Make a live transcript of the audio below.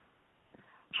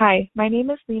Hi, my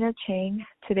name is Lena Chang.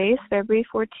 Today is February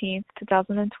 14th,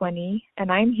 2020,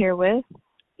 and I'm here with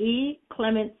E.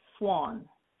 Clement Swan.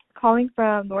 calling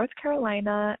from North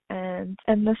Carolina, and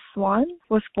Miss Swan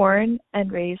was born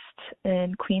and raised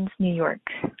in Queens, New York.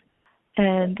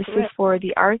 And this is for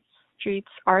the Art Streets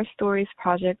Our Stories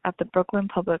project at the Brooklyn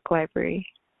Public Library.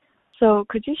 So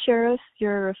could you share us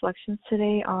your reflections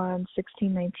today on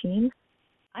 1619?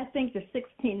 I think the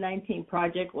 1619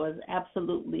 project was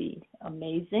absolutely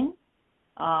amazing.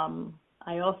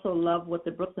 I also love what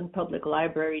the Brooklyn Public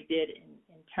Library did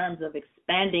in terms of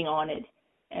expanding on it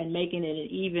and making it an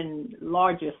even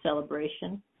larger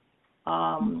celebration,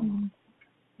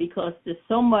 because there's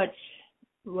so much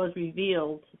was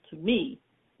revealed to me,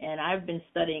 and I've been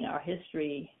studying our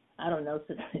history, I don't know,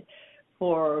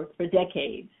 for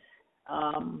decades,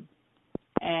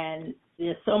 and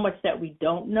there's so much that we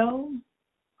don't know,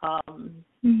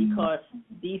 because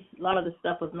a lot of the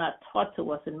stuff was not taught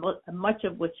to us, and much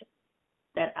of which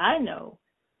that I know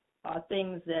are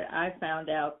things that I found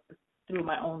out through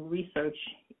my own research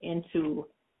into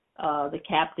the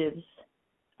captives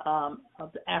of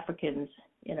the Africans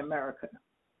in America.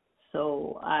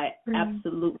 So I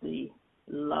absolutely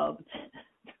loved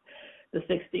the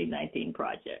 1619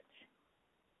 project.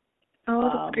 Oh,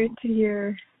 that's great to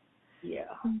hear.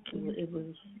 Yeah,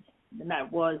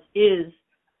 is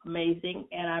amazing,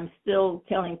 and I'm still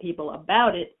telling people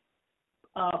about it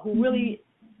who really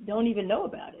don't even know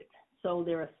about it. So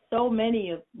there are so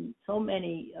many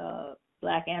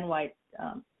black and white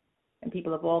and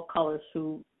people of all colors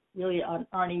who really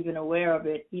aren't even aware of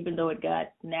it, even though it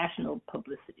got national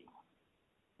publicity.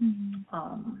 I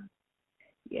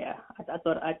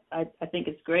think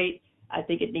it's great. I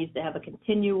think it needs to have a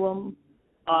continuum.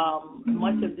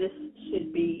 Much of this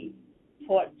should be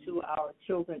taught to our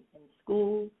children in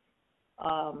school,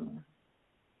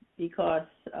 because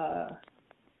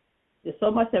there's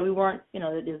so much that we weren't,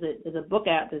 there's a book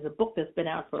that's been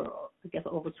out for, I guess,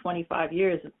 over 25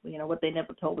 years, what they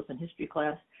never told us in history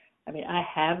class. I mean, I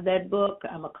have that book.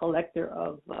 I'm a collector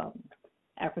of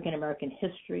African American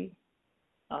history.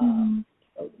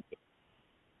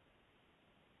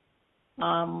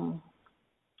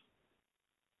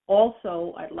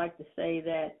 Also, I'd like to say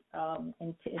that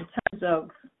in terms of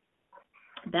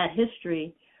that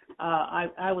history,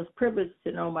 I was privileged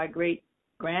to know my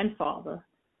great-grandfather,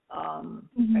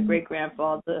 my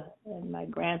great-grandfather, and my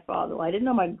grandfather. Well, I didn't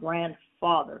know my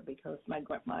grandfather because my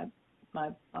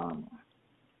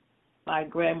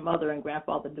grandmother and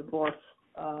grandfather divorced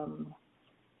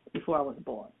before I was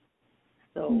born.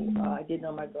 So I did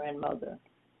know my grandmother.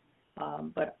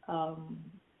 But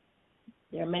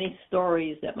there are many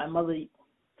stories that my mother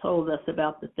told us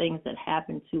about the things that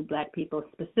happened to black people,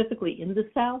 specifically in the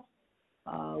South.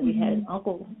 We had an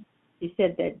uncle, he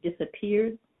said, that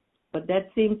disappeared, but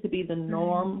that seemed to be the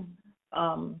norm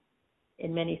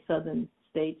in many southern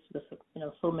states.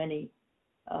 So many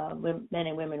men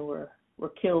and women were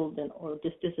killed or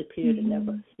just disappeared and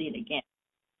never seen again.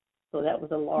 So that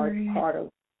was a large part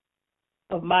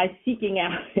of my seeking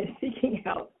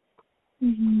out,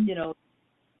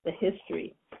 the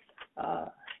history.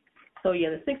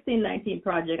 The 1619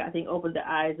 project, I think, opened the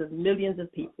eyes of millions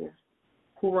of people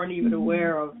who weren't even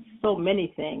aware of so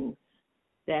many things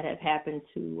that have happened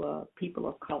to people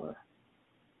of color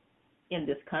in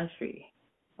this country.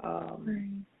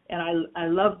 And I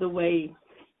love the way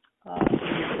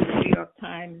the New York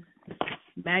Times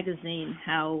magazine,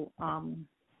 how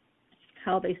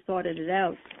they sorted it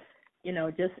out,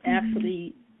 just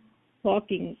actually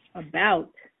talking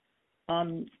about,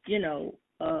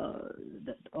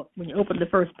 when you open the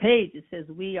first page, it says,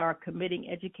 "We are committing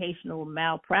educational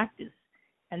malpractice."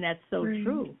 And that's so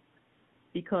true,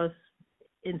 because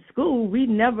in school, we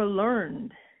never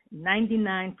learned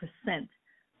 99%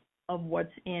 of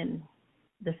what's in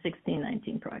the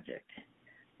 1619 project,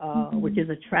 which is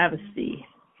a travesty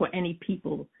for any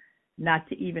people not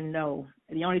to even know.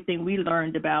 The only thing we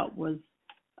learned about was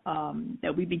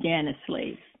that we began as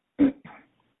slaves.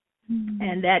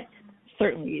 And that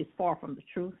certainly is far from the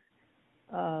truth,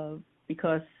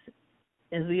 because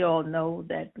as we all know,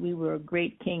 that we were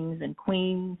great kings and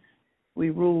queens. We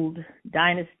ruled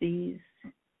dynasties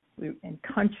and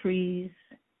countries,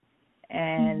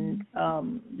 and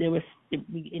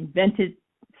we invented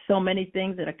so many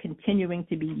things that are continuing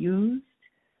to be used,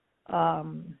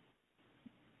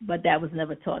 but that was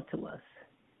never taught to us.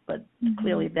 But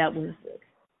clearly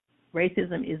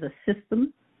racism is a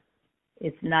system.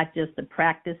 It's not just a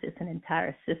practice, it's an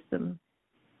entire system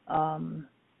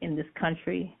in this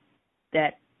country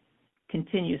that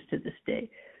continues to this day.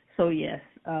 So yes,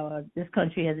 this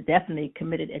country has definitely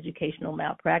committed educational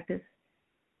malpractice,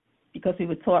 because we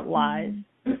were taught lies.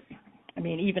 I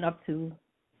mean, even up to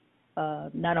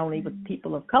not only with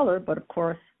people of color, but of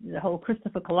course the whole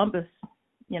Christopher Columbus,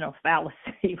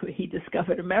 fallacy where he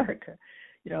discovered America.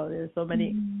 There's so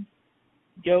many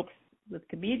jokes with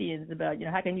comedians about,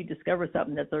 how can you discover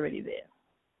something that's already there?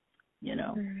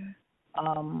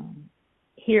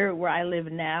 Here where I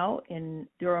live now in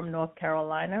Durham, North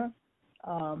Carolina,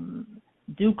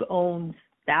 Duke owns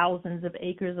thousands of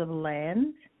acres of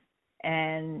land,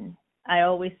 and I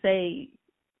always say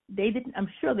I'm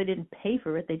sure they didn't pay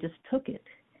for it, they just took it.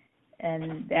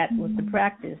 And that was the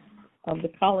practice of the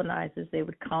colonizers. They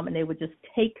would come and they would just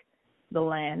take the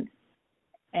land.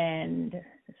 And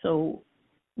so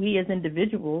we as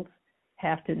individuals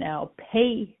have to now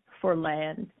pay for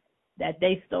land that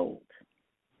they stole,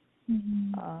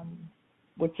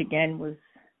 which again was,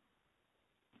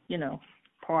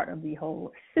 part of the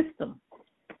whole system.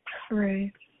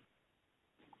 Right.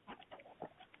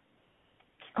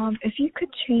 If you could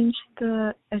change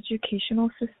the educational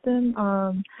system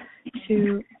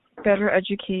to better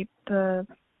educate the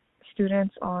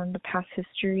students on the past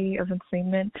history of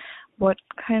enslavement, what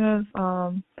kind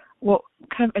of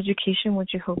education would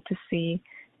you hope to see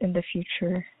in the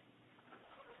future?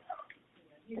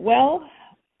 Well,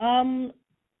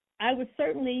 I would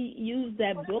certainly use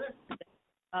that book,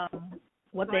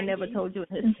 What They Never Told You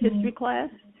in History class,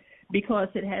 because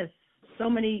it has so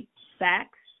many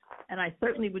facts, and I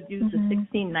certainly would use the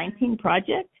 1619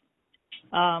 Project,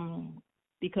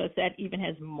 because that even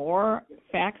has more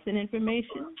facts and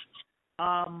information.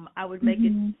 I would make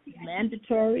it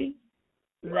mandatory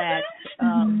that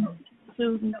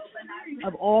students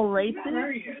of all races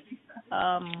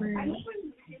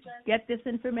get this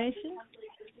information,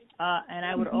 and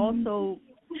I would also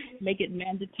make it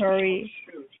mandatory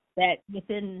that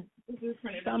within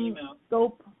some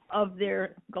scope of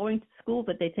their going to school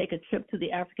that they take a trip to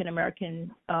the African American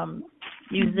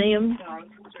Museum,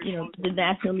 the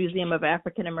National Museum of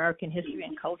African American History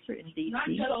and Culture in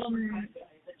D.C.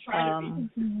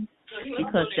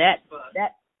 Because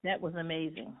that was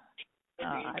amazing.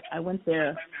 I went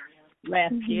there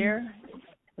last year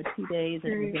for 2 days,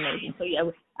 and it was amazing. So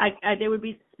yeah, there would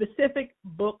be specific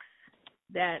books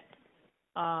that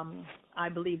I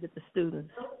believe that the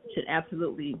students should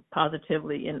absolutely,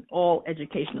 positively, in all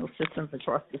educational systems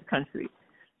across this country,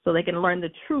 so they can learn the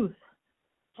truth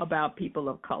about people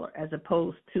of color, as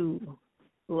opposed to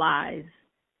lies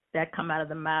that come out of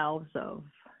the mouths of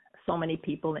so many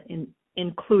people,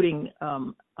 including,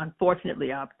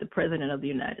 unfortunately, the President of the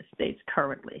United States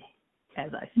currently,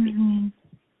 as I speak.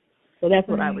 So that's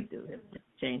what I would do,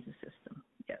 change the system.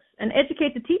 Yes, and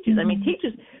educate the teachers. I mean,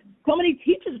 so many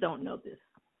teachers don't know this.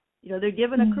 They're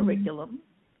given a curriculum,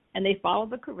 and they follow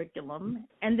the curriculum,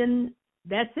 and then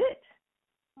that's it.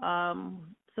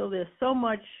 So there's so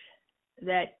much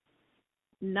that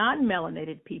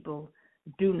non-melanated people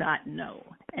do not know.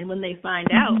 And when they find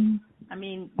out, I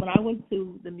mean, when I went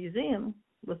to the museum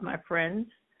with my friends,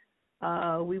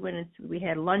 we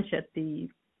had lunch at the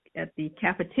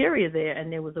cafeteria there,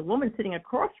 and there was a woman sitting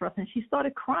across from us, and she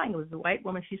started crying. It was a white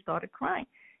woman. She started crying,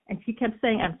 and she kept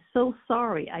saying, "I'm so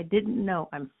sorry. I didn't know.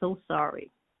 I'm so sorry."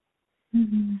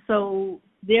 So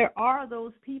there are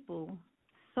those people,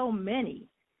 so many,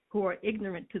 who are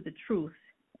ignorant to the truth,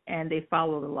 and they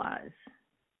follow the lies.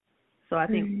 So I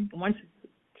think once you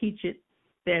teach it,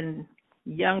 then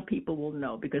young people will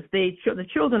know, because the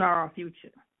children are our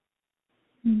future.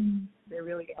 They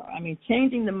really are. I mean,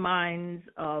 changing the minds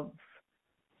of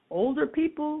older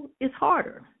people is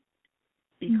harder,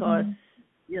 because,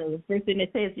 the first thing they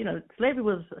say is, slavery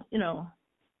was,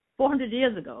 400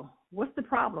 years ago. What's the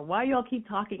problem? Why y'all keep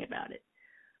talking about it?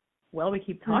 Well, we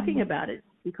keep talking about it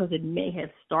because it may have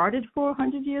started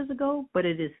 400 years ago, but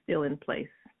it is still in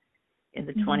place in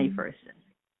the 21st century.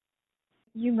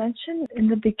 You mentioned in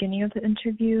the beginning of the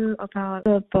interview about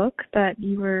the book that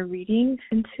you were reading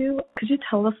into. Could you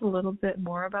tell us a little bit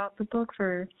more about the book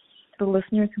for the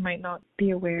listeners who might not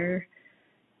be aware?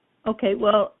 Okay,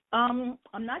 well, I'm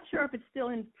not sure if it's still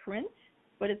in print,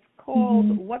 but it's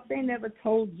called What They Never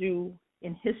Told You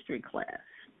in History Class.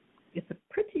 It's a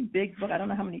pretty big book. I don't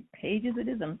know how many pages it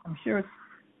is. I'm sure it's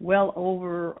well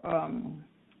over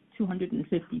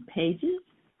 250 pages.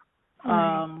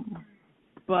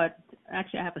 But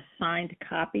actually, I have a signed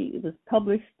copy. It was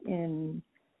published in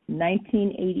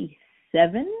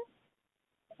 1987,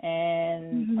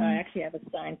 and I actually have a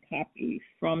signed copy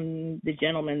from the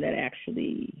gentleman that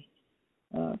actually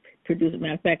produced it.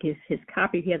 Matter of fact, his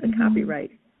copy, he has a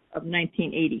copyright of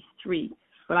 1983.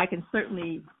 But I can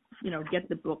certainly, get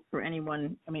the book for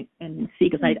anyone. I mean, and see,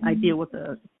 because I deal with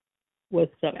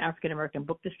African American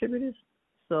book distributors.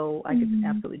 so I could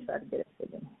absolutely try to get it for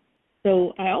them.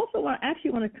 So I also want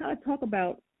to kind of talk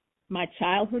about my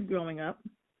childhood growing up.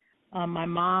 My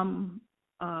mom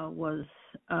was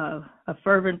a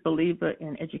fervent believer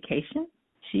in education.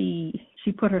 She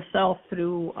put herself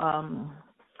through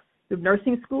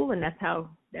nursing school, and that's how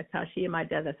she and my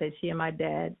dad. I said she and my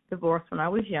dad divorced when I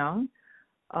was young,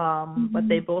 but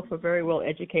they both were very well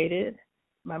educated.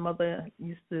 My mother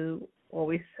used to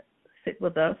always sit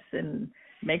with us and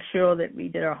make sure that we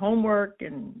did our homework,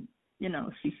 and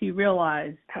she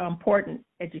realized how important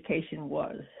education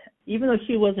was. Even though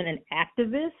she wasn't an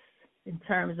activist in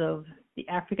terms of the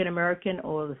African American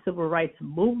or the civil rights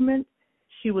movement,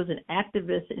 she was an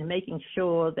activist in making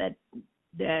sure that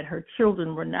her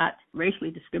children were not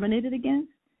racially discriminated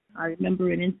against. I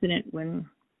remember an incident when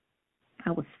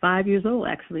I was 5 years old,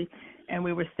 actually, and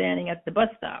we were standing at the bus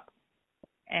stop.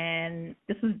 And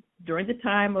this was during the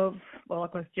time of, well,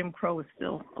 of course, Jim Crow was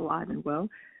still alive and well,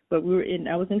 but we were in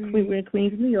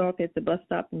Queens, New York, at the bus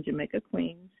stop in Jamaica,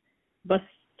 Queens, bus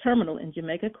terminal in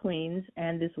Jamaica, Queens,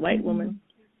 and this white woman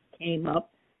came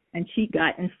up, and she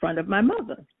got in front of my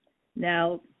mother.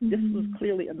 Now, this was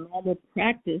clearly a normal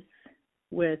practice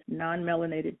with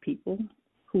non-melanated people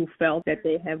who felt that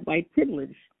they have white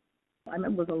privilege. I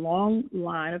remember it was a long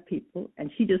line of people,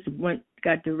 and she just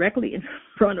got directly in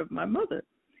front of my mother.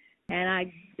 And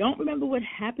I don't remember what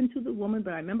happened to the woman,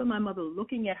 but I remember my mother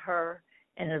looking at her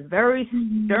in a very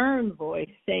stern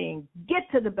voice saying, "Get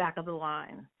to the back of the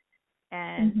line."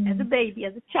 And as a baby,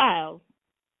 as a child,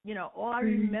 all I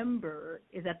remember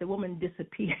is that the woman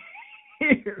disappeared.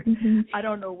 I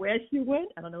don't know where she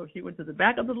went. I don't know if she went to the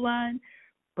back of the line,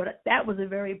 but that was a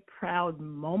very proud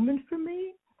moment for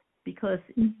me, because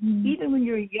even when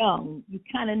you're young, you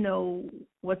kind of know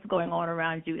what's going on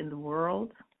around you in the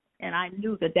world. And I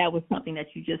knew that was something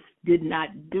that you just did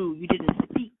not do. You didn't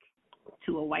speak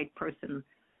to a white person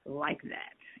like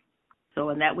that. So,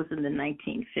 and that was in the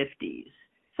 1950s.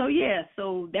 So,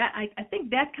 so that I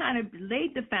think that kind of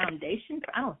laid the foundation.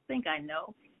 I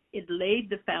know. It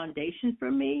laid the foundation for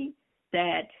me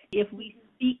that if we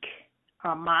speak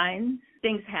our minds,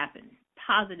 things happen.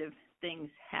 Positive things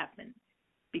happen.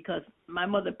 Because my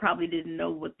mother probably didn't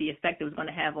know what the effect it was going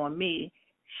to have on me.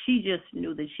 She just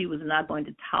knew that she was not going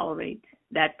to tolerate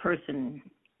that person,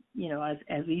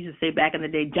 as we used to say back in the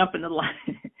day, jumping the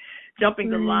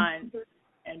line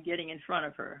and getting in front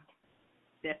of her.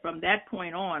 That from that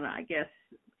point on, I guess,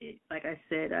 like I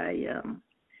said,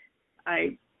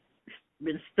 I've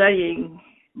been studying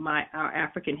our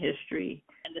African history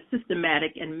and the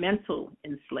systematic and mental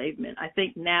enslavement. I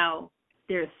think now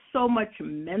there's so much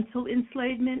mental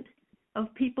enslavement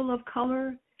of people of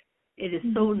color. It is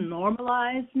so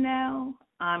normalized now,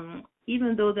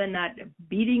 even though they're not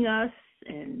beating us,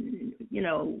 and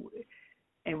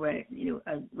and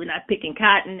we're not picking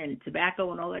cotton and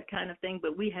tobacco and all that kind of thing,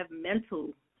 but we have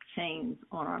mental chains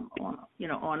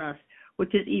on us,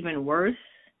 which is even worse,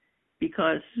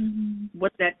 because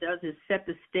what that does is set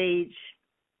the stage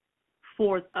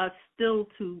for us still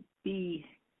to be,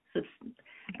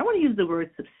 I want to use the word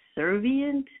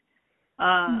subservient,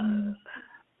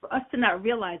 for us to not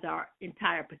realize our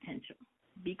entire potential.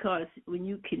 Because when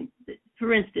you can,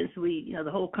 for instance,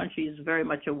 the whole country is very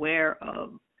much aware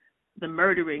of the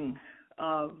murdering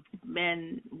of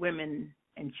men, women,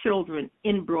 and children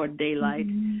in broad daylight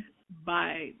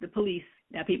by the police.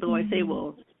 Now, people always say,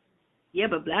 well, yeah,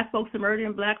 but black folks are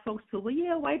murdering black folks too. Well,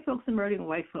 yeah, white folks are murdering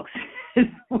white folks as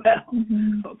well.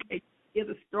 Okay, hear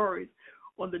the stories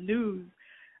on the news.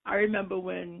 I remember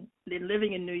when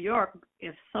living in New York,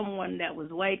 if someone that was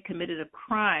white committed a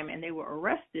crime and they were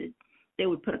arrested, they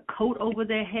would put a coat over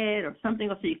their head or something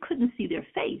else so you couldn't see their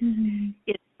face.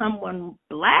 If someone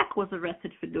black was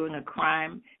arrested for doing a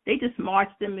crime, they just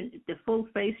marched them in the full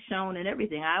face shown and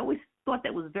everything. I always thought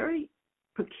that was very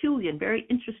peculiar and very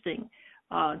interesting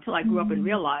until I grew up and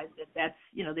realized that that's,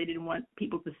 they didn't want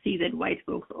people to see that white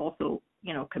folks also,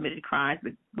 committed crimes,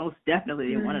 but most definitely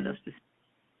they wanted us to see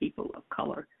people of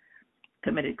color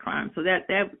committed crimes. So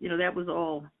that was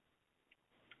all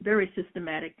very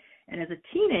systematic. And as a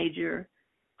teenager,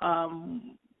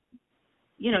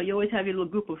 you always have your little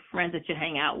group of friends that you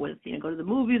hang out with, go to the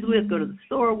movies with, go to the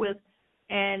store with.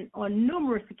 And on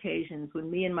numerous occasions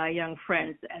when me and my young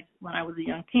friends, when I was a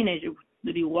young teenager,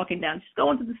 would be walking down, just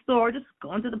going to the store, just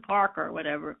going to the park or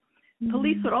whatever,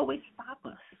 police would always stop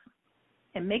us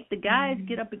and make the guys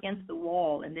get up against the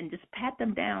wall and then just pat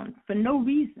them down for no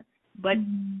reason but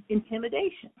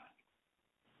intimidation.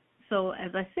 So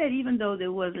as I said, even though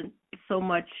there wasn't so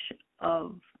much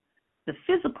of the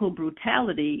physical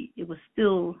brutality, it was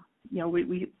still,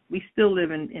 we still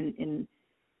live in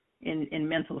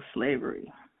mental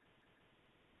slavery.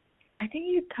 I think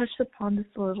you touched upon this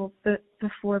a little bit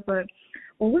before, but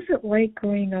what was it like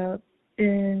growing up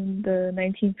in the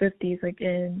 1950s, like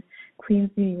in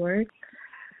Queens, New York?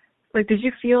 Like, did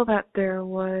you feel that there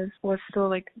was still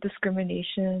like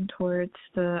discrimination towards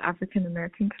the African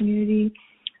American community?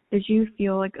 Did you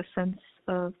feel like a sense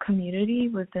of community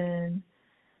within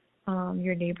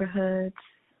your neighborhoods?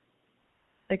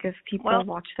 Like, if people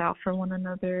watched out for one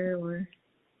another, or?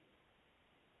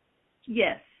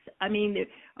 Yes. I mean,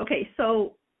 okay,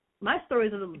 so my story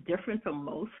is a little different from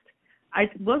most. I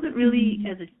wasn't really,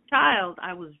 as a child,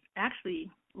 I was actually,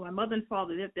 my mother and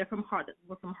father, they're from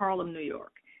Harlem, New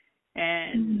York.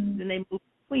 And then they moved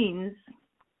to Queens.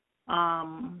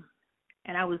 And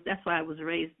that's why I was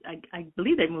raised, I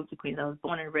believe they moved to Queens. I was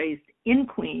born and raised in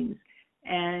Queens.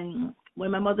 And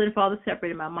when my mother and father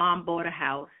separated, my mom bought a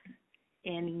house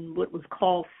in what was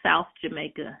called South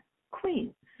Jamaica,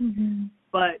 Queens.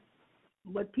 But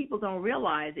what people don't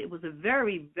realize, it was a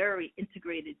very, very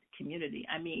integrated community.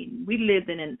 I mean, we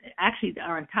lived actually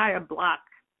our entire block,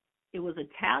 it was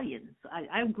Italians.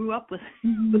 I grew up with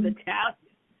Italians,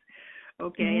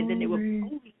 okay? And then there were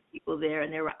Polish people there,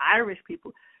 and there were Irish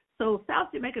people. So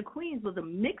South Jamaica, Queens was a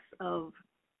mix of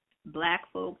black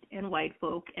folk and white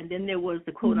folk, and then there was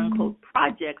the quote-unquote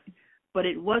projects, but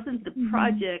it wasn't the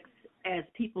projects as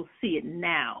people see it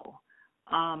now.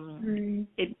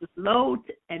 It was low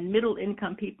and middle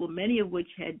income people, many of which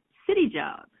had city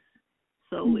jobs.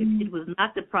 So it was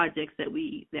not the projects that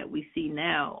we see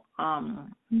now.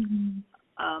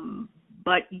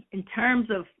 But in terms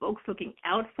of folks looking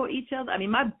out for each other, I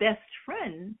mean, my best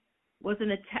friend was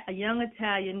a young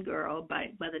Italian girl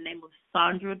by the name of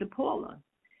Sandra DePaula,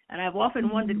 and I've often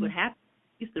wondered what happened.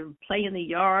 We used to play in the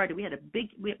yard. It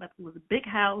was a big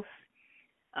house.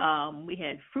 We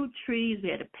had fruit trees, we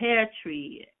had a pear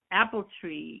tree, apple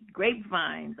tree,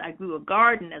 grapevines. I grew a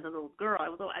garden as a little girl. I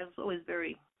was always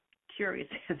very curious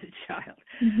as a child.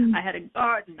 I had a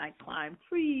garden, I climbed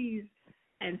trees,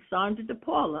 and Sandra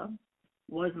DePaula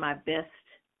was my best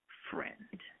friend.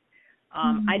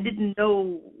 I didn't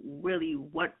know really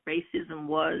what racism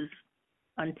was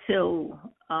until,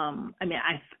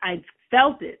 I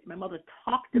felt it. My mother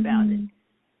talked about it.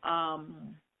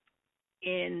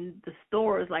 In the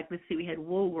stores, like, let's see, we had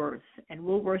Woolworths, and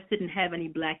Woolworths didn't have any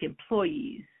black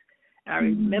employees. I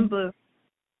remember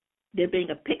there being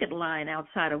a picket line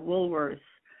outside of Woolworths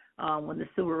when the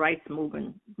civil rights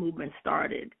movement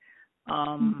started.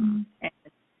 And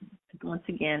once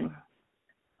again,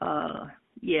 that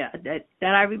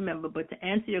I remember. But to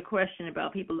answer your question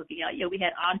about people looking out, we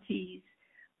had aunties.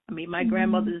 I mean, my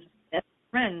grandmother's best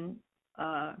friend,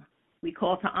 we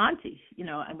called her auntie,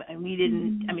 and we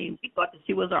didn't, we thought that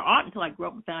she was our aunt until I grew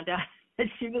up and found out that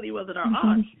she really wasn't our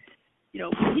aunt.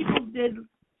 People did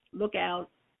look out.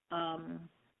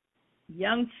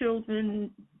 Young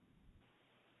children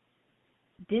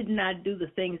did not do the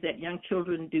things that young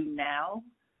children do now.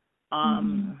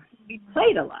 We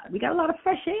played a lot. We got a lot of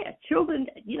fresh air. Children,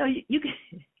 you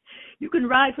can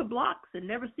ride for blocks and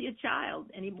never see a child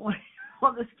anymore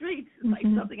on the streets. It's like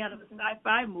something out of a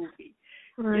sci-fi movie.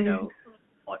 Right.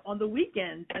 On the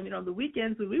weekends. On the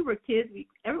weekends when we were kids,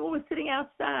 everyone was sitting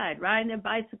outside, riding their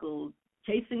bicycles,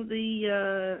 chasing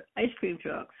the ice cream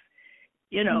trucks.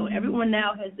 Everyone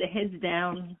now has their heads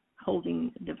down,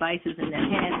 holding devices in their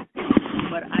hands.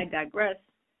 But I digress.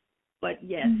 But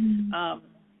yes,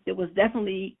 there was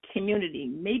definitely community.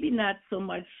 Maybe not so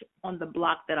much on the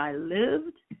block that I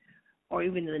lived, or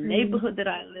even in the neighborhood that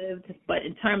I lived, but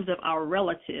in terms of our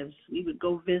relatives, we would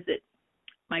go visit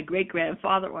my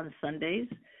great-grandfather on Sundays,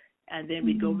 and then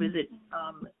we'd go visit,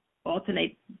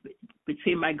 alternate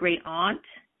between my great-aunt,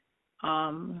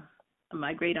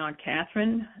 my great-aunt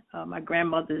Catherine, my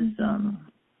grandmother's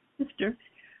sister.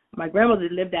 My grandmother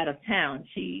lived out of town.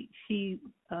 She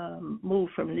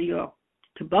moved from New York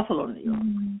to Buffalo, New York.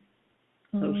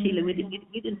 So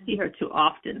we didn't see her too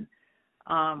often.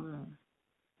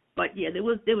 But yeah, there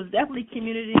was definitely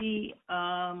community,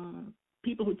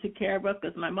 people who took care of us,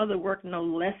 because my mother worked no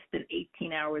less than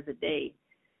 18 hours a day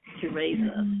to raise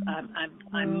us.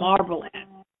 I marvel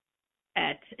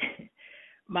at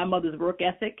my mother's work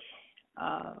ethic.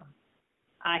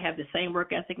 I have the same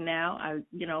work ethic now. I'm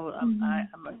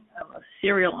a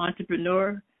serial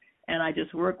entrepreneur, and I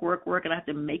just work, and I have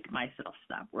to make myself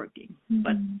stop working.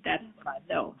 But that's what I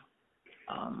know.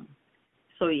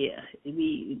 So yeah,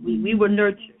 we were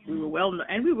nurtured. We were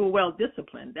well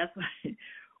disciplined. That's why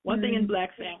one thing in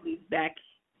black families back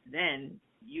then,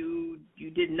 you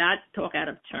did not talk out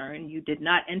of turn. You did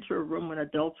not enter a room when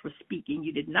adults were speaking.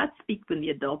 You did not speak when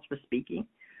the adults were speaking.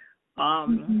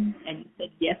 And you said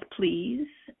yes, please.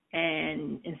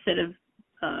 And instead of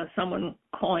someone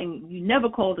calling, you never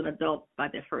called an adult by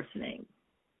their first name.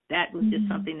 That was just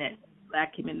something that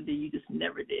Black community you just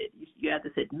never did. You had to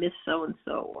say Miss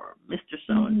So-and-so or Mr.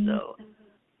 So-and-so.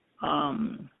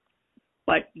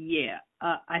 But yeah,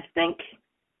 I think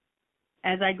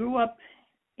as I grew up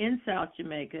in South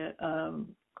Jamaica,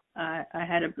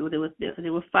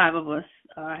 there were 5 of us.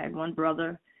 I had 1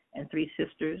 brother and 3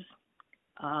 sisters.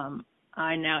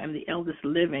 I now am the eldest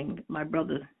living. My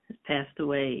brother has passed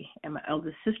away, and my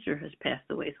eldest sister has passed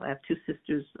away. So I have 2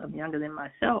 sisters younger than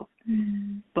myself.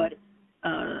 But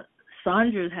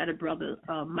Sandra's had a brother,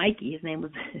 Mikey. His name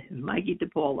was Mikey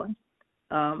DePaula.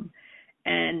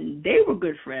 And they were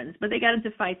good friends, but they got into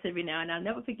fights every now and then. I'll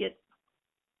never forget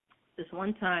this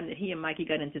one time that he and Mikey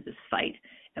got into this fight.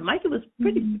 And Mikey was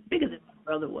pretty bigger than my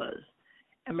brother was.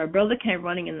 And my brother came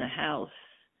running in the house,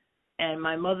 and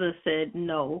my mother said,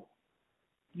 no,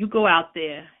 you go out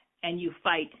there and you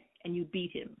fight and you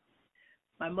beat him.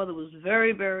 My mother was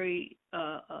very, very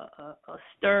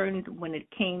stern when it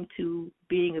came to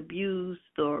being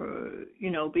abused or,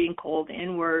 being called the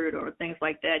N-word or things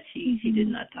like that. She did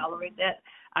not tolerate that.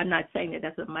 I'm not saying that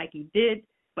that's what Mikey did,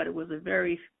 but it was a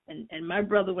very, and my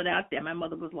brother went out there. My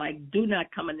mother was like, do not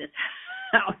come in this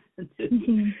house,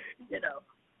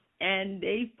 and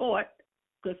they fought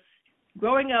because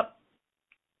growing up,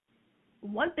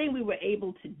 one thing we were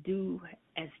able to do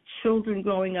as children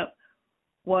growing up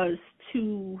was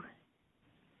to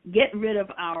get rid of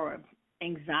our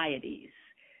anxieties.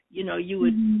 You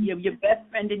would your best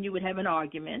friend and you would have an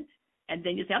argument, and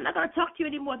then you say, I'm not going to talk to you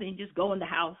anymore. Then you just go in the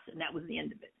house, and that was the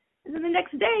end of it. And then the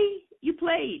next day, you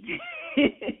played,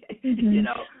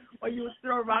 or you would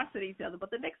throw rocks at each other.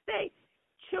 But the next day,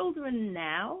 children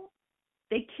now,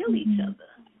 they kill each other.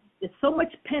 There's so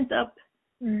much pent up.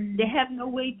 They have no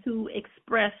way to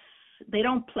express. They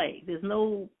don't play. There's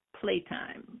no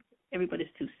playtime.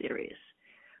 Everybody's too serious.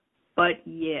 But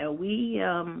yeah, we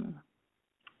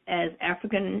as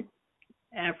African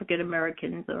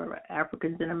Americans or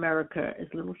Africans in America as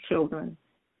little children,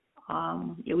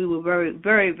 we were very,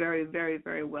 very, very, very,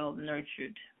 very well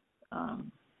nurtured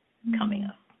coming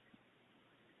up.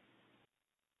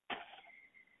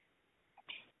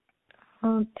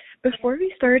 Before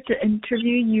we started the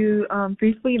interview, you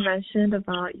briefly mentioned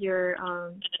about your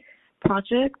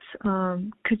project.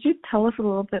 Could you tell us a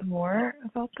little bit more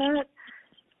about that?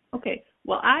 Okay.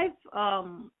 Well, I've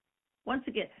once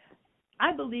again,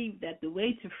 I believe that the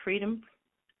way to freedom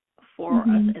for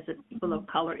us as a people of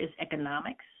color is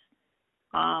economics.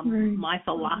 My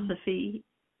philosophy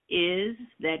is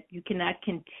that you cannot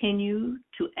continue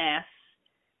to ask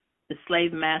the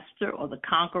slave master or the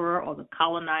conqueror or the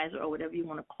colonizer or whatever you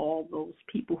want to call those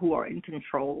people who are in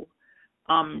control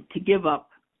to give up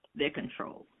their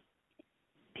control.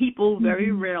 People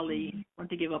very rarely want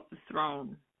to give up the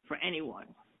throne for anyone.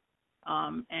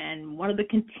 And one of the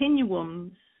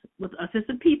continuums with us as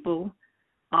a people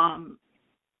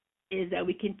is that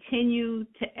we continue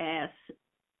to ask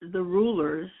the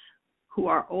rulers who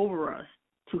are over us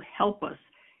to help us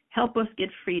get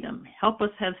freedom, help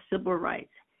us have civil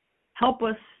rights, help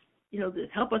us,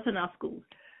 help us in our schools.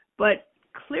 But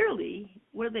clearly,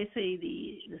 what do they say,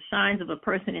 the signs of a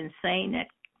person insane that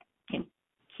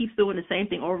keeps doing the same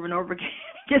thing over and over again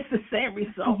gets the same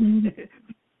result.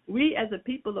 We as a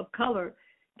people of color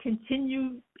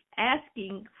continue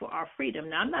asking for our freedom.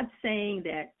 Now, I'm not saying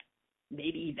that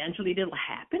maybe eventually it'll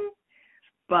happen,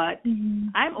 but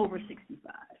I'm over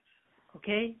 65,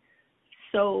 okay?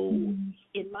 So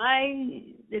in my,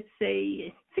 let's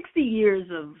say, 60 years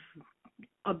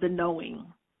of the knowing,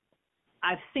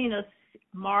 I've seen us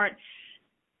march,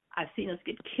 I've seen us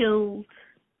get killed,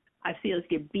 I've seen us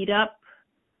get beat up.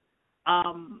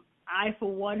 I,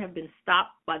 for one, have been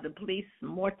stopped by the police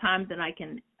more times than I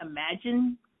can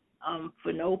imagine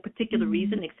for no particular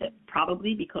reason except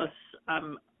probably because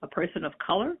I'm a person of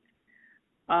color.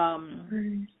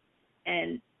 And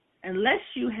unless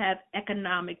you have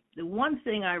the one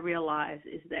thing I realize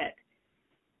is that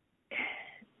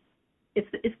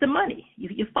it's the money.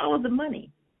 You follow the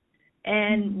money.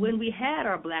 And when we had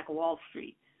our Black Wall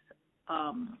Streets,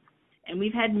 and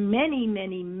we've had many,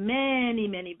 many, many,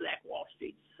 many Black Wall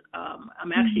Streets.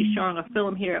 I'm actually showing a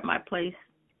film here at my place,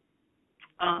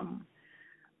 the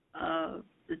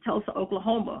Tulsa,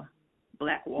 Oklahoma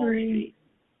Black Wall Street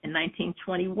in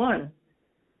 1921.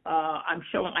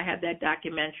 I have that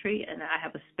documentary, and I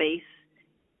have a space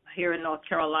here in North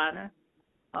Carolina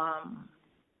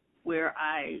where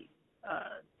I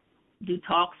do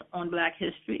talks on Black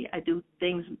history. I do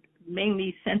things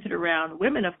mainly centered around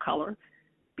women of color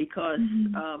because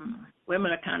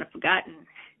women are kind of forgotten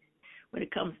when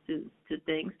it comes to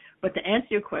things. But to answer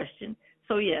your question,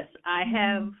 So yes, I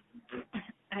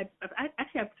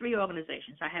actually have 3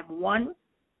 organizations. I have one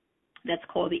that's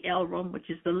called the L Room, which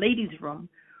is the ladies' room,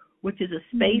 which is a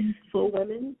space for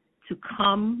women to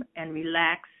come and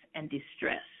relax and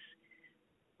distress.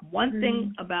 One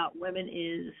thing about women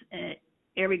is,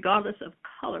 regardless of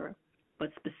color,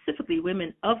 but specifically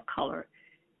women of color,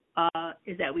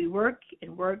 is that we work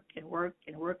and work and work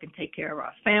and work and take care of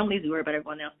our families. We worry about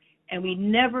everyone else, and we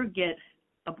never get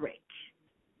a break.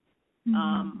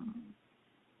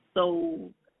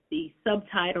 So the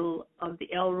subtitle of the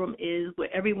L Room is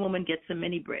Where Every Woman Gets a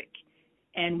Mini Break.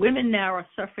 And women now are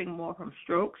suffering more from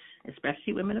strokes,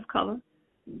 especially women of color,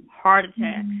 heart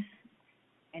attacks,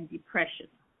 and depression,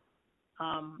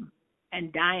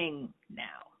 and dying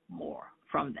now more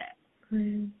from that.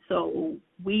 So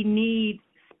we need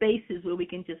spaces where we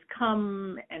can just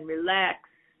come and relax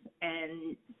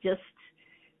and just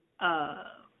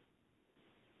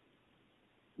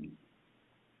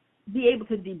be able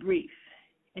to debrief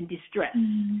and distress.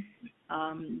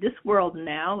 This world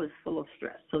now is full of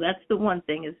stress. So that's the one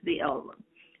thing, is the L Room.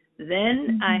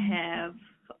 Then I have,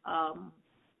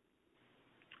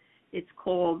 it's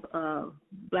called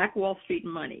Black Wall Street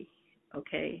Money,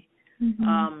 okay?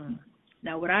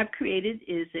 Now what I've created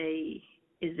is a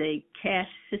cash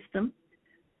system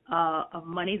of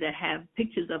money that have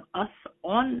pictures of us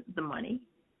on the money.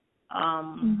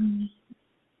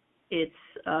 It's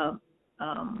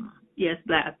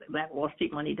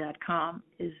blackwallstreetmoney.com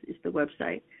is the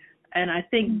website. And I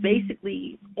think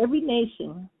basically every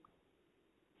nation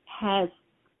has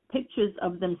pictures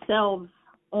of themselves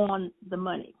on the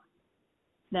money.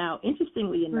 Now,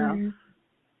 interestingly enough,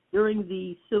 during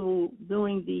the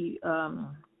oh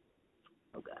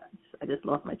God, I just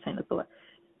lost my train of thought.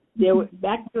 There were,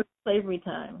 back during slavery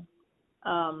time,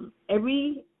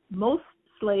 most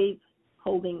slave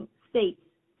holding states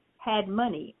had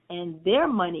money, and their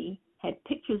money had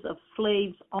pictures of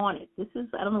slaves on it. This is,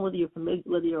 I don't know whether you're familiar,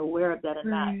 whether you're aware of that or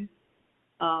not.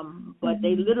 But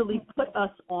they literally put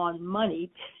us on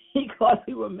money because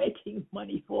we were making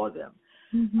money for them.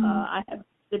 I have an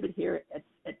exhibit here at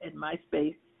my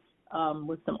space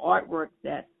with some artwork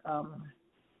that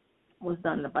was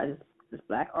done by this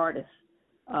black artist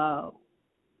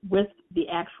with the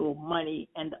actual money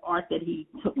and the art that he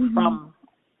took from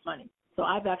money. So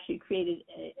I've actually created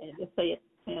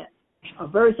a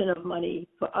version of money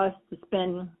for us to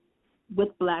spend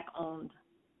with black-owned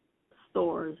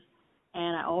stores.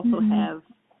 And I also have an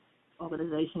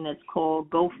organization that's called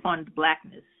Go Fund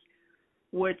Blackness,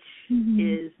 which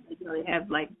is, they have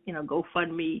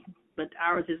GoFundMe, but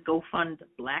ours is Go Fund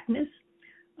Blackness,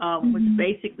 which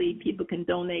basically people can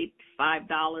donate $5,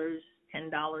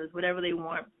 $10, whatever they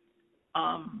want,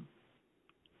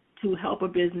 to help a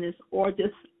business or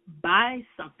just buy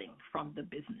something from the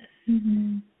business.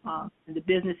 And the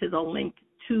businesses are linked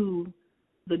to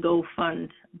the Go Fund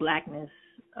Blackness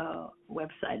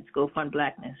website. It's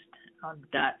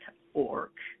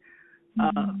gofundblackness.org.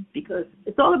 Because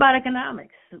it's all about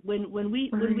economics. When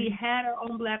we had our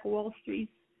own Black Wall Street,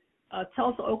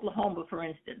 Tulsa, Oklahoma, for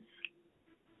instance,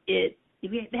 they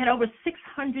had over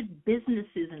 600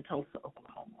 businesses in Tulsa,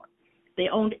 Oklahoma. They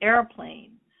owned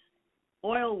airplanes,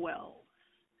 oil wells,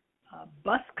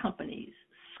 bus companies,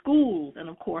 schools, and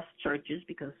of course churches,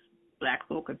 because black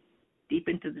folk are deep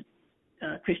into the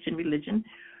Christian religion.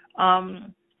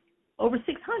 Over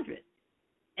 600.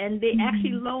 And they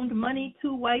actually loaned money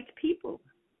to white people.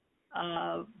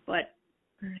 But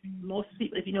most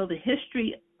people, if you know the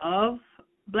history of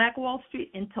Black Wall Street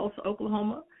in Tulsa,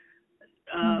 Oklahoma,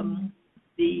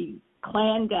 the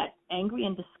Klan got angry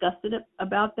and disgusted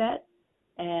about that,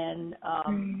 and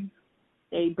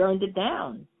they burned it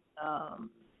down.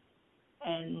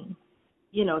 And,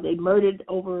 they murdered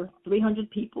over 300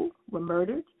 people, were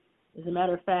murdered. As a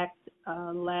matter of fact,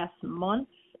 last month,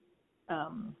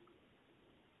 on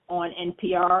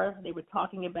NPR, they were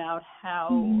talking about how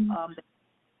they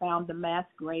found the mass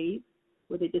grave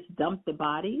where they just dumped the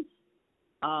bodies.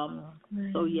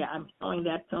 So, yeah, I'm showing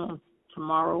that film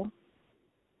tomorrow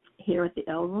here at the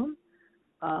L Room.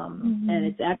 And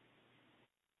it's actually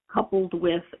coupled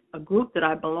with a group that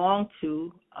I belong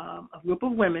to, a group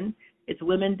of women. It's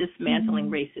Women Dismantling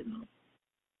Racism.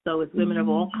 So it's women of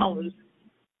all colors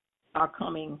are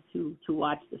coming to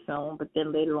watch the film, but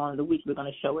then later on in the week we're going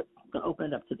to show it, we're going to open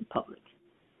it up to the public.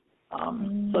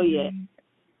 So yeah,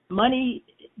 money,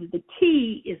 the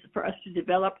key is for us to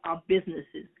develop our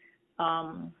businesses.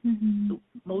 The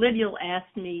millennial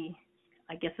asked me,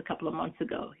 I guess a couple of months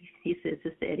ago, he said,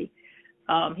 Sister Eddie,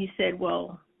 he said,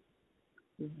 well,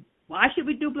 why should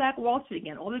we do Black Wall Street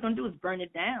again? All we're going to do is burn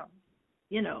it down.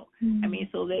 you know. I mean,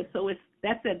 so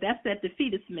that's that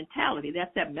defeatist mentality.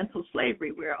 That's that mental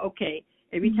slavery where, okay,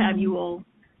 every time you all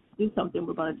do something,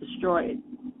 we're going to destroy it.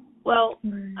 Well,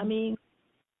 I mean,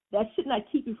 that should not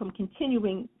keep you from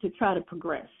continuing to try to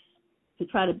progress, to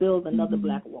try to build another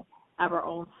black woman, have our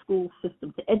own school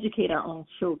system, to educate our own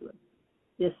children.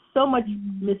 There's so much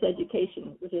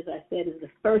miseducation, which, as I said, is the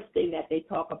first thing that they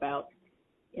talk about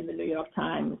in the New York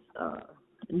Times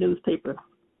newspaper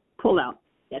pullout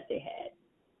that they had.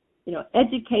 You know,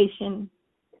 education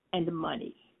and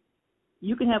money.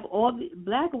 You can have all the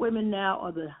black women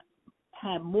now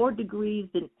have more degrees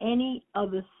than any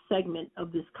other segment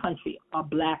of this country are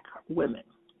black women.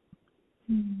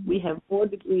 We have more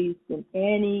degrees than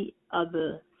any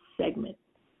other segment,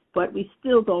 but we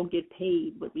still don't get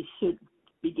paid what we should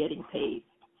be getting paid.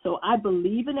 So I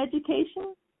believe in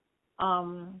education,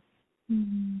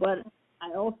 but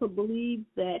I also believe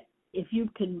that if you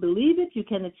can believe it, you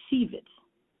can achieve it.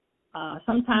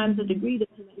 Sometimes a degree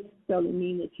doesn't necessarily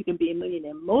mean that you can be a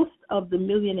millionaire. Most of the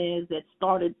millionaires that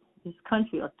started this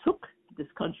country or took this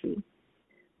country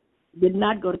did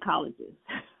not go to colleges.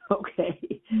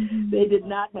 Okay, they did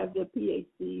not have their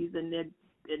PhDs and their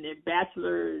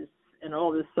bachelors and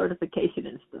all this certification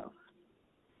and stuff.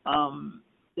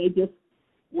 They just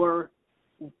were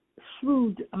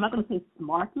shrewd. I'm not going to say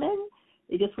smart men.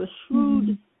 They just were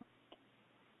shrewd,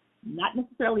 not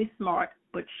necessarily smart,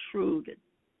 but shrewd.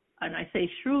 And I say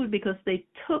shrewd because they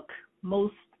took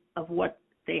most of what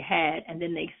they had and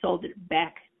then they sold it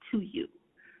back to you.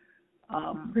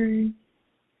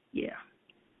 Yeah.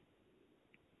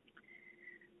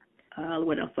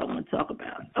 What else I want to talk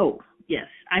about? Oh, yes.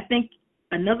 I think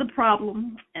another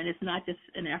problem, and it's not just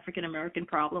an African-American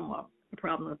problem or a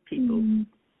problem of people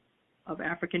of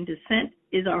African descent,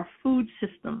 is our food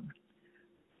system.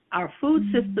 Our food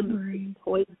system is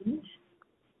poisoned.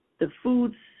 The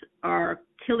foods are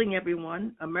killing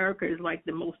everyone. America is like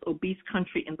the most obese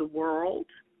country in the world.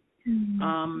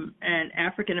 And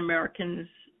African Americans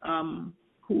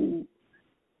who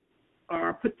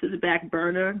are put to the back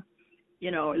burner,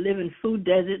 you know, live in food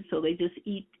deserts, so they just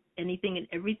eat anything and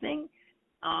everything.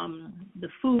 The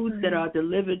foods that are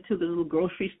delivered to the little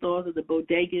grocery stores or the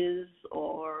bodegas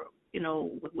or, you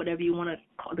know, whatever you want to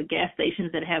call the gas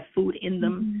stations that have food in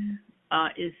them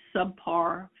is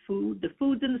subpar food. The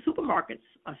foods in the supermarkets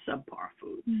are subpar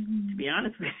food, to be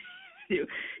honest with you.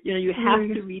 You know, you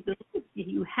have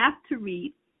to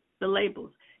read the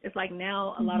labels. It's like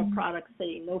now a lot of products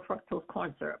say no fructose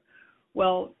corn syrup.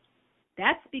 Well,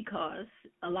 that's because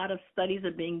a lot of studies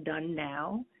are being done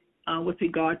now with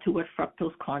regard to what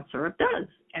fructose corn syrup does.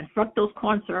 And fructose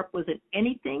corn syrup was in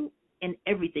anything and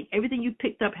everything. Everything you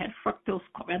picked up had fructose,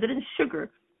 rather than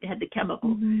sugar, it had the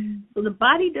chemical. So the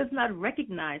body does not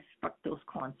recognize fructose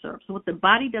corn syrup. So what the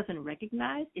body doesn't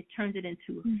recognize, it turns it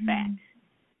into fat.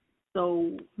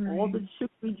 So all the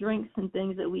sugary drinks and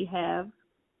things that we have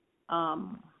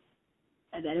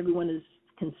and that everyone is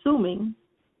consuming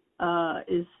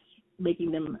is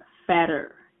making them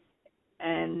fatter.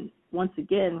 And once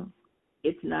again,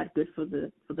 it's not good for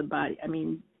the body. I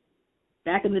mean,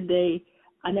 back in the day,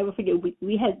 I never forget,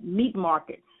 we had meat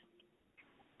markets.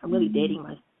 I'm really dating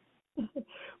myself.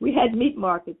 We had meat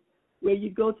markets where you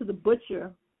go to the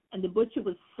butcher, and the butcher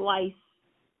would slice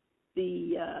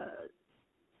the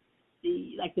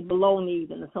bologna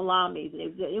and the salamis.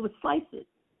 They would slice it.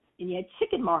 And you had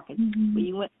chicken markets where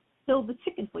you went killed the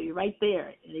chicken for you right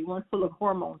there, and they weren't full of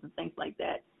hormones and things like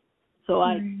that. So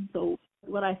so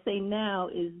what I say now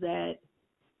is that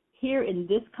here in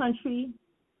this country,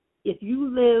 if you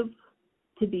live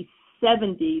to be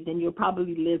 70, then you'll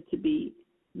probably live to be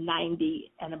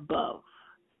 90 and above.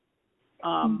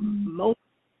 Most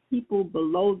people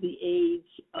below the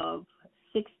age of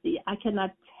 60, I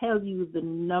cannot tell you the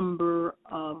number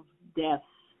of deaths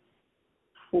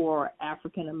for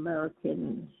African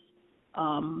Americans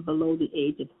below the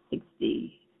age of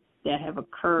 60 that have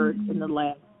occurred in the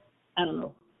last,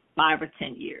 5 or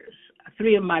 10 years.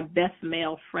 3 of my best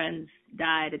male friends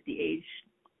died at the age,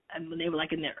 and when they were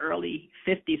like in their early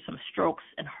 50s, from strokes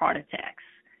and heart attacks.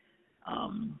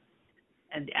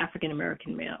 And the African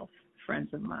American male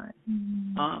friends of mine.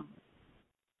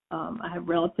 I have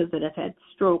relatives that have had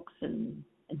strokes and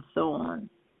so on.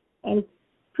 And it's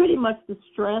pretty much the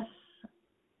stress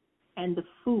and the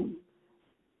food.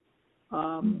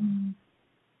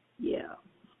 Yeah.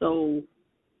 So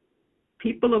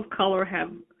people of color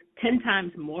have 10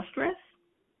 times more stress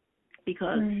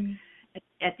because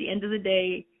at the end of the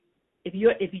day,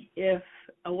 if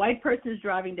a white person is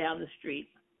driving down the street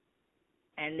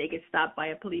and they get stopped by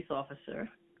a police officer,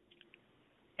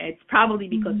 it's probably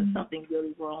because of something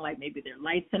really wrong, like maybe their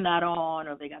lights are not on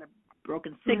or they got a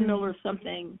broken signal or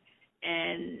something,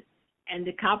 and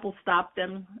the cop will stop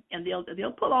them, and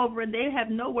they'll pull over, and they have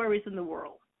no worries in the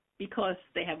world because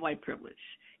they have white privilege,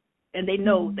 and they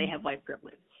know they have white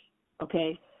privilege.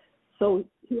 Okay, so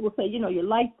he will say, your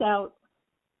lights out,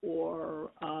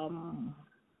 or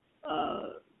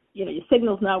your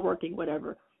signal's not working,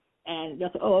 whatever, and they'll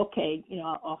say, oh, okay,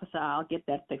 officer, I'll get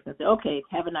that fixed. And say, okay,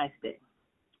 have a nice day.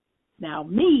 Now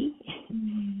me,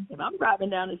 if I'm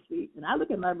driving down the street and I look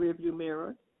at my rearview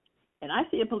mirror and I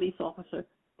see a police officer,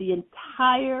 the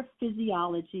entire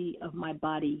physiology of my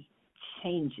body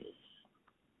changes.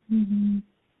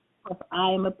 Because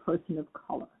I am a person of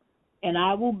color. And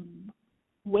I will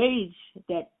wage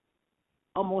that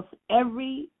almost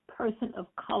every person of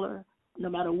color, no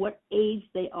matter what age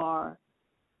they are,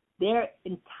 their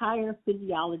entire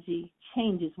physiology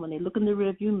changes when they look in the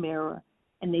rearview mirror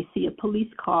and they see a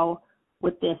police car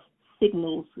with their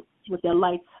signals, with their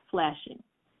lights flashing.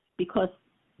 Because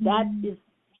that is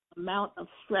the amount of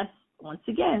stress, once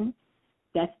again,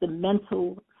 that's the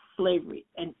mental slavery.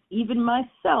 And even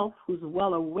myself, who's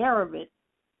well aware of it,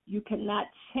 you cannot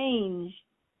change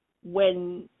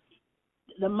when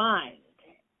the mind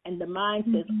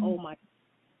says, oh my,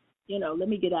 let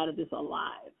me get out of this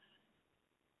alive,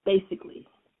 basically.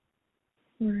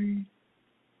 Right.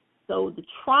 So the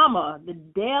trauma, the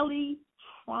daily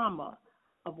trauma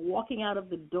of walking out of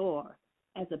the door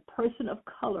as a person of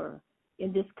color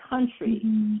in this country,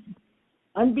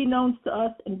 unbeknownst to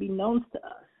us and beknownst to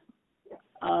us,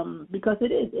 because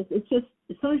it's just,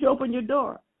 as soon as you open your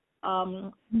door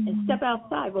and step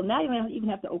outside, well, now you don't even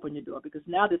have to open your door, because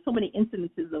now there's so many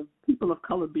incidences of people of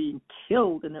color being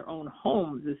killed in their own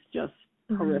homes. It's just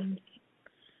horrific.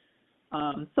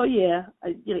 So yeah,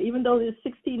 even though it's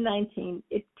 1619,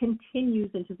 it continues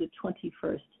into the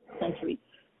 21st century.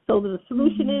 So the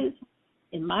solution is,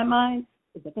 in my mind,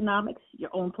 is economics, your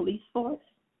own police force,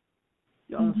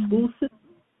 your own school system,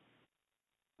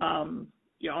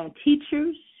 your own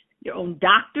teachers, your own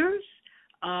doctors.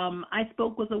 I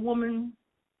spoke with a woman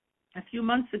a few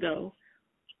months ago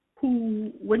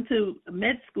who went to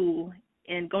med school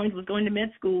and was going to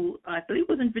med school. I believe it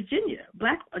was in Virginia,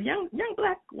 a young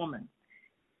black woman,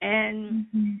 and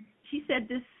she said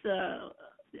this.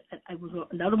 It was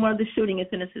another one of the shooting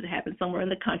incidents that happened somewhere in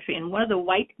the country, and one of the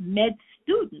white med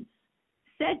students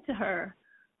said to her,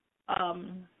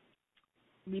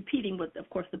 repeating what, of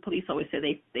course, the police always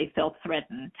say, they felt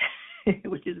threatened,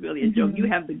 which is really a joke. You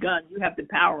have the gun, you have the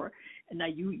power, and now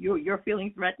you're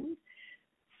feeling threatened.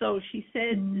 So she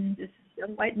said, this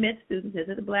young white med student, this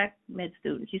is a black med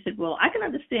student, she said, well, I can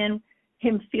understand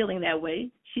him feeling that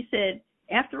way. She said,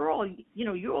 after all,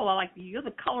 you all are like, you're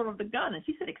the color of the gun. And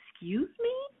she said, excuse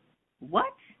me?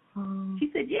 What? She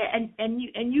said, yeah, and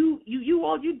you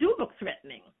all, you do look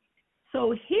threatening.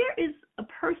 So here is a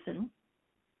person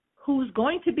who's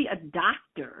going to be a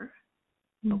doctor,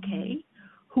 okay,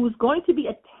 who's going to be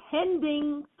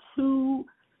attending to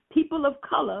people of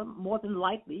color, more than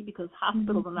likely, because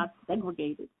hospitals are not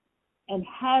segregated, and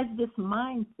has this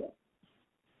mindset.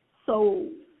 So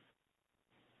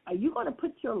are you going to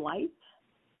put your life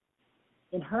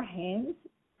in her hands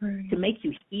to make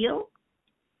you heal?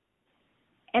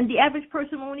 And the average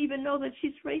person won't even know that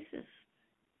she's racist.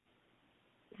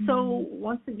 So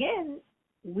once again,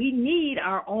 we need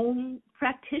our own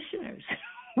practitioners.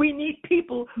 We need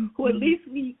people who at least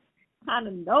we kind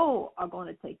of know are going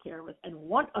to take care of us and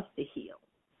want us to heal.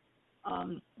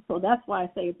 So that's why I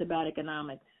say it's about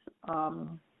economics.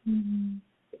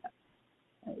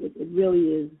 It really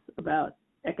is about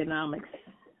economics.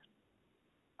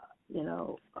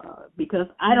 Because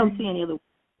I don't see any other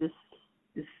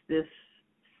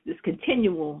this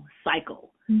continual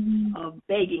cycle of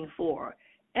begging for.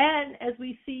 And as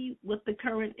we see with the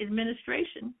current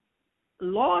administration,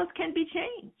 laws can be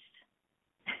changed.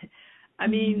 I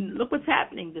mean, look what's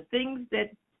happening. The things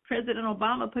that President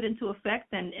Obama put into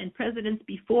effect and presidents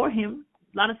before him,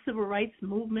 a lot of civil rights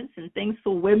movements and things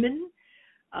for women,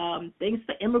 things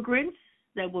for immigrants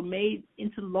that were made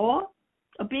into law,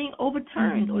 are being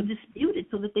overturned or disputed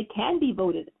so that they can be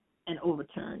voted and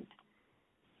overturned.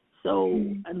 So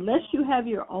unless you have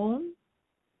your own,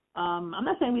 I'm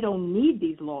not saying we don't need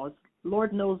these laws.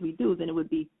 Lord knows we do. Then it would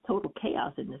be total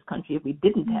chaos in this country if we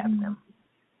didn't have them.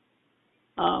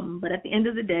 But at the end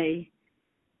of the day,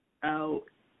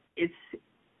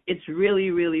 it's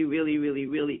really, really, really, really,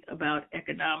 really about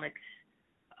economics.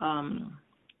 And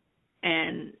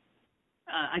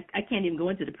I can't even go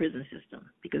into the prison system,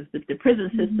 because the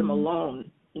prison system alone,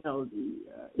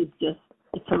 it's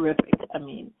horrific. I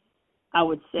mean, I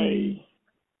would say,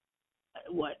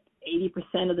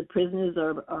 80% of the prisoners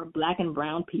are black and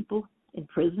brown people in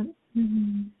prison.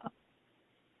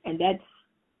 and that's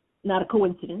not a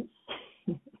coincidence.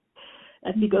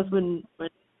 That's because when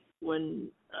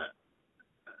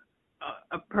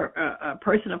a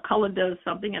person of color does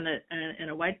something and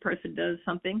a white person does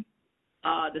something,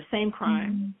 the same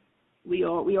crime, we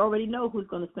already know who's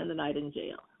going to spend the night in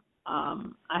jail.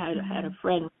 I had a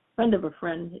friend of a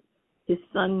friend. His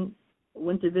son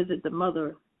went to visit the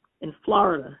mother in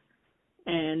Florida,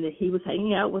 and he was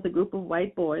hanging out with a group of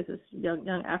white boys, this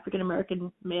young African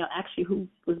American male, actually, who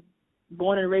was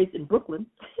born and raised in Brooklyn.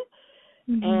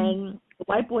 And the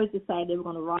white boys decided they were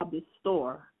going to rob this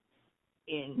store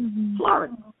in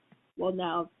Florida. Well,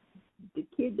 now the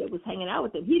kid that was hanging out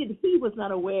with them, he was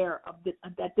not aware of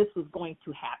that this was going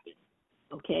to happen.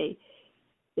 Okay,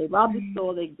 they robbed the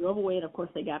store, they drove away, and of course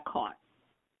they got caught.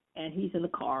 And he's in the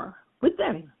car with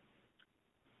them.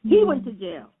 He went to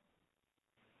jail.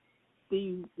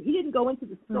 He didn't go into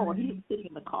the store. He was sitting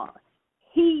in the car.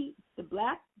 The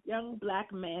young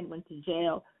black man went to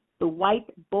jail. The white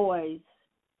boys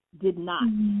did not.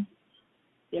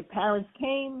 Their parents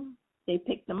came. They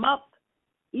picked them up.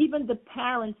 Even the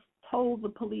parents told the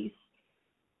police,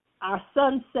 our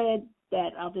son said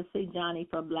that, I'll just say Johnny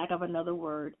for lack of another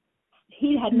word,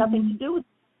 he had nothing to do with it.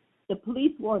 The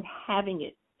police weren't having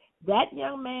it. That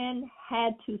young man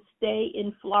had to stay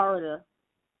in Florida.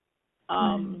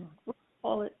 What do you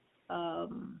call it? I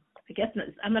guess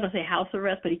I'm not going to say house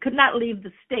arrest, but he could not leave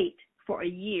the state for a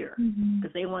year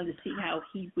because they wanted to see how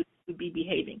he would be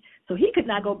behaving. So he could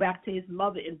not go back to his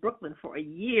mother in Brooklyn for a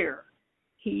year.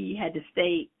 He had to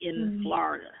stay in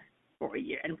Florida for a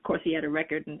year. And, of course, he had a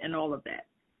record and all of that.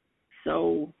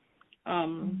 So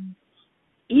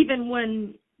even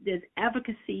when there's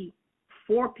advocacy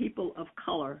for people of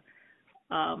color,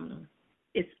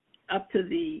 it's up to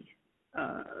the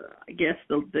I guess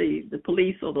the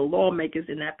police or the lawmakers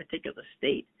in that particular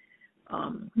state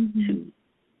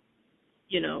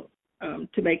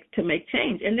to make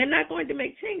change, and they're not going to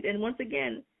make change. And once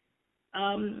again,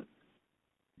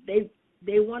 they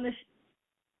want to.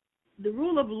 The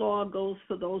rule of law goes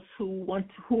for those who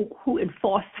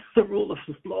enforce the rule of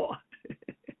law.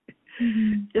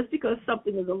 Just because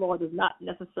something is a law does not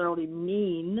necessarily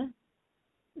mean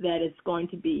that it's going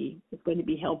to be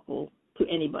helpful to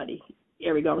anybody,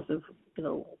 regardless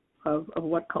of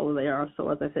what color they are. So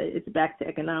as I say, it's back to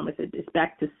economics. It's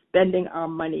back to spending our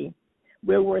money.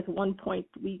 We're worth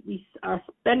our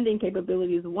spending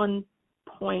capability is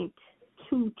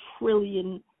 $1.2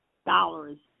 trillion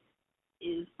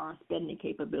is our spending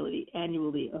capability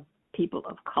annually of people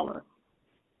of color.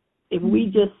 If we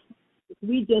just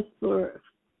for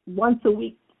once a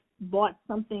week bought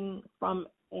something from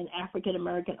an African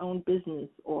American owned business,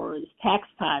 or it's tax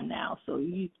time now, so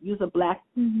you use a black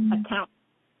account,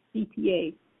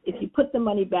 CPA. If you put the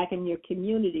money back in your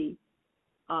community,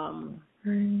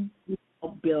 you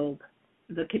help build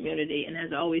the community. And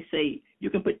as I always say, you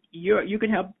can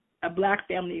help a black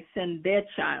family send their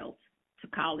child to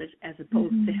college as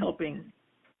opposed to helping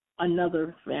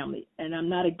another family. And I'm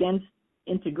not against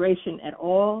integration at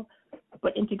all,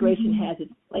 but integration has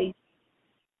its place.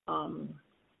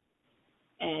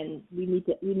 And we need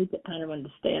to kind of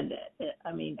understand that.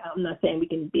 I mean, I'm not saying we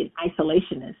can be an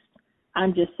isolationist.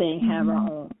 I'm just saying have our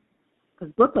own.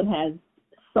 Because Brooklyn has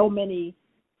so many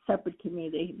separate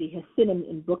communities. The Hasidim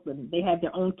in Brooklyn, they have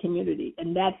their own community.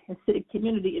 And that Hasidic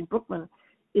community in Brooklyn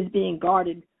is being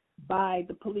guarded by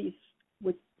the police,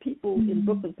 which people in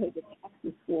Brooklyn pay their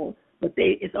taxes for. But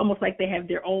it's almost like they have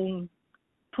their own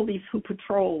police who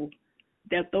patrol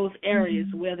those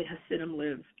areas where the Hasidim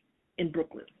live in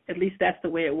Brooklyn. At least that's the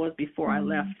way it was before I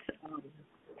left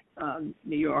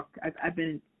New York. I've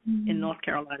been in North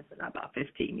Carolina for about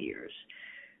 15 years.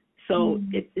 So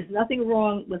there's nothing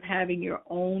wrong with having your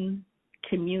own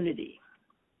community.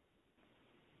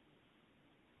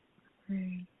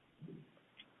 Right.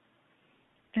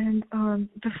 And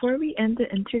before we end the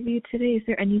interview today, is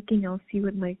there anything else you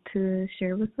would like to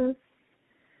share with us?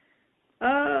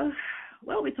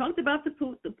 Well, we talked about the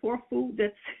poor food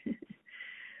that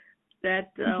has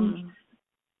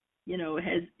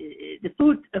the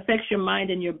food affects your mind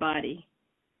and your body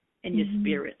and your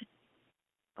spirit.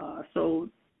 So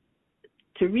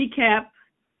to recap,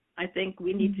 I think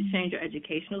we need to change our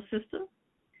educational system.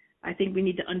 I think we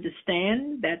need to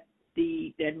understand that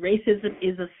that racism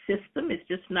is a system. It's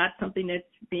just not something that's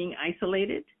being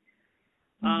isolated.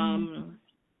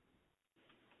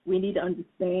 We need to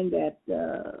understand that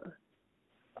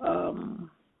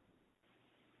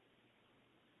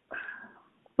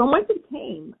from whence it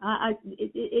came.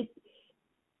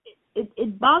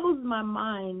 It boggles my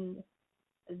mind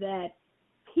that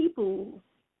people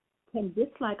can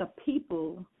dislike a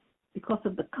people because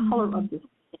of the color of the skin.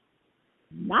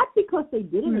 not because they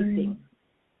did anything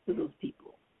to those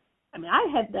people. I mean,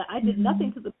 I did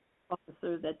nothing to the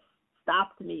officer that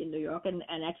stopped me in New York, and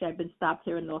actually I've been stopped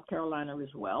here in North Carolina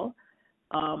as well,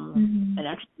 and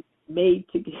actually made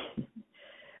to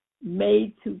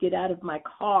get out of my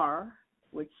car,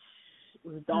 which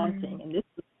was daunting. And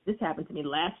this happened to me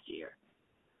last year.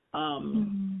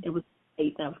 It was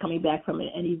 8, and I was coming back from an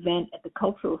event at the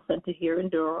Cultural Center here in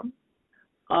Durham.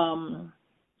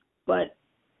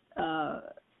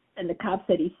 And the cop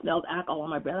said he smelled alcohol on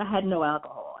my breath. I had no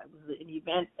alcohol. It was an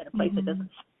event at a place that doesn't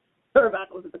serve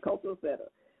alcohol. It was at the Cultural Center.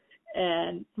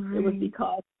 And it was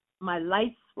because my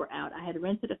lights were out. I had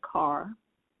rented a car.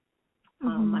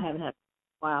 I haven't had a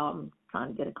while. I'm trying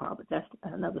to get a car, but that's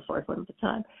another story for another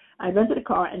time. I rented a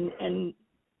car, and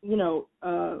you know,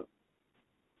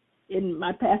 in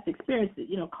my past experience,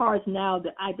 you know, cars now,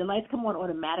 the lights come on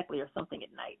automatically or something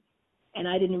at night. And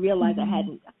I didn't realize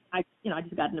I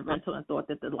just got in the rental and thought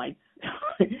that the lights,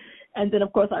 and then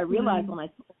of course I realized when I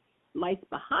saw lights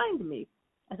behind me,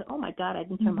 I said, oh my God, I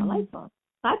didn't turn my lights on.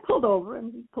 I pulled over,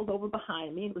 and he pulled over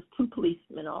behind me. It was 2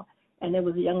 policemen, and there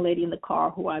was a young lady in the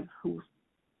car who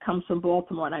comes from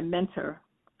Baltimore, and I mentor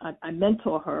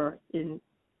her in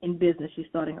business. She's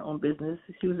starting her own business.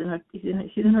 She's in her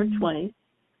 20s.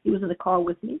 He was in the car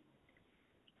with me,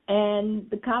 and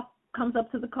the cop comes up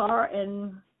to the car,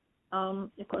 and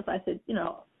of course I said, you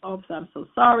know, officer, I'm so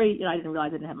sorry. You know, I didn't realize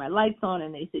I didn't have my lights on,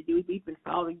 and they said, we've been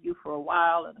following you for a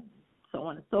while, and so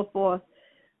on and so forth.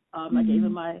 I gave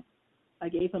him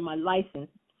my license.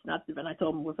 Not the, and I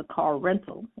told him it was a car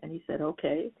rental, and he said,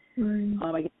 okay. I gave him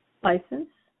my license,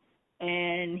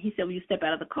 and he said, will you step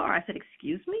out of the car? I said,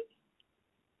 excuse me?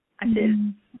 I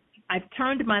said, I've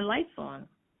turned my lights on.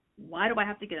 Why do I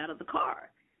have to get out of the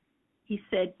car? He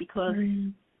said, because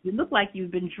you look like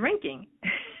you've been drinking.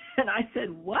 And I said,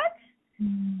 what?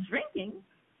 Drinking?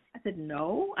 I said,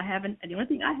 no, I haven't. And the only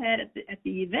thing I had at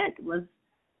the event was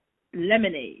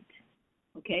lemonade.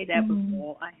 Okay, that was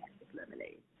all I had was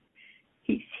lemonade.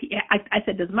 I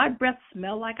said, does my breath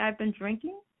smell like I've been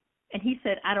drinking? And he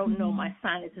said, I don't know. My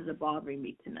sinuses are bothering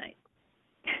me tonight.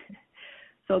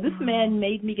 So this man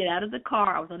made me get out of the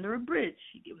car. I was under a bridge.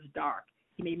 It was dark.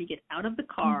 He made me get out of the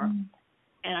car.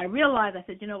 And I realized, I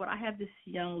said, you know what, I have this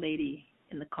young lady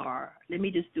in the car. Let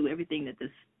me just do everything that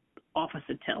this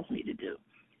officer tells me to do.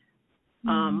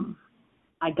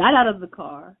 I got out of the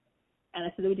car, and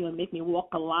I said, what, do you want to make me walk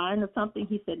a line or something?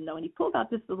 He said, no. And he pulled out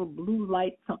this little blue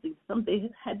light, they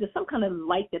had some kind of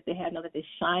light that they had now that they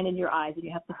shine in your eyes, and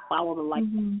you have to follow the light.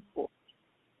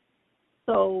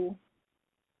 So,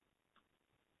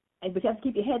 but you have to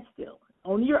keep your head still.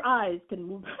 Only your eyes can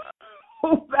move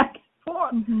back and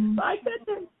forth. So I said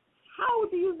to him, how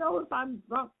do you know if I'm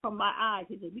drunk from my eyes?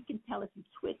 He said, we can tell if you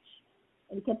twitch.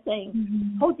 And he kept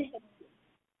saying, hold your head still.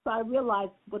 So I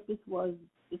realized what this was.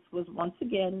 This was once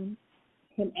again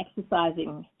him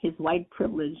exercising his white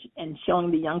privilege and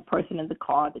showing the young person in the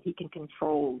car that he can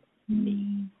control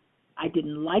me. I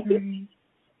didn't like it,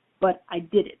 but I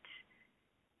did it.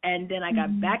 And then I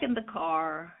got back in the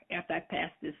car after I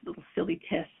passed this little silly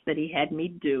test that he had me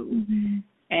do.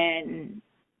 And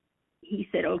he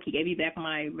said, okay, he gave me back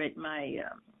my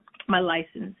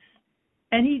license.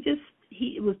 And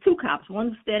it was 2 cops. One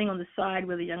was standing on the side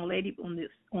with a young lady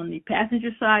on the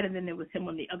passenger side, and then there was him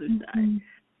on the other side.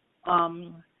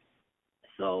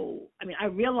 So, I mean, I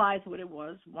realized what it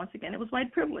was. Once again, it was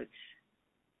white privilege,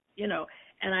 you know.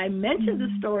 And I mentioned the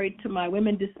story to my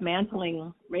Women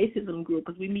Dismantling Racism group,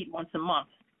 because we meet once a month.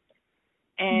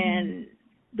 And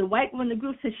the white woman in the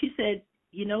group she said,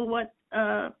 you know what,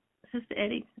 Sister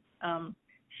Eddie?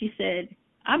 She said,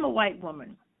 I'm a white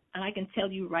woman, and I can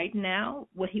tell you right now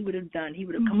what he would have done. He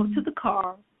would have come up to the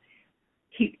car.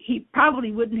 He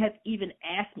probably wouldn't have even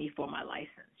asked me for my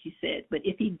license, she said. But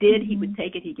if he did, he would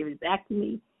take it. He'd give it back to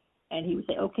me, and he would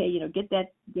say, okay, you know,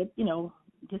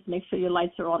 just make sure your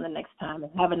lights are on the next time,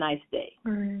 and have a nice day.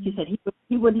 She said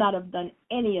he would not have done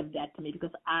any of that to me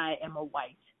because I am a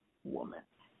white woman.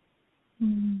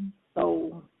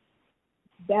 So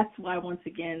that's why, once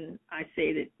again, I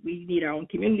say that we need our own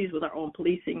communities with our own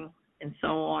policing and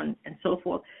so on and so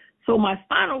forth. So my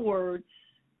final words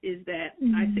is that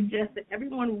I suggest that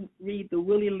everyone read the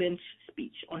Willie Lynch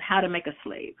speech on how to make a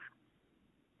slave.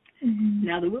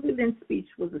 Now, the Willie Lynch speech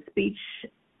was a speech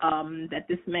that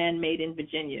this man made in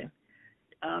Virginia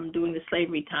during the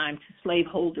slavery time to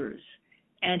slaveholders.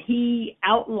 And he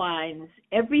outlines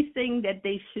everything that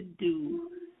they should do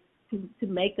to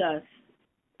make us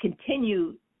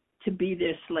continue to be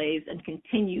their slaves and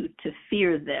continue to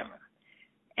fear them.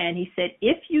 And he said,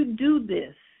 if you do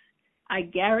this, I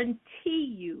guarantee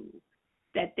you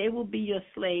that they will be your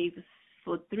slaves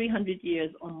for 300 years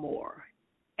or more.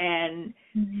 And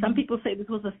some people say this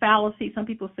was a fallacy. Some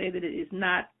people say that it is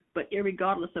not. But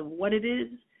irregardless of what it is,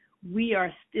 we are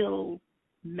still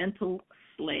mental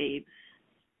slaves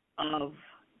of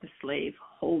the slave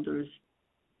holders.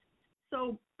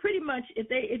 So pretty much,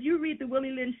 if you read the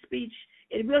Willie Lynch speech,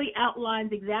 it really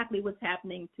outlines exactly what's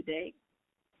happening today,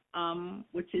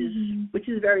 which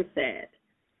is very sad.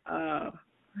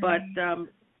 But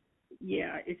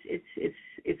yeah,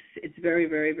 it's very,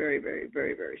 very, very, very,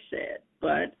 very, very sad.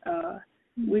 But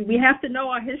we have to know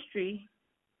our history.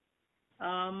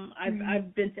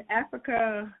 I've been to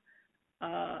Africa.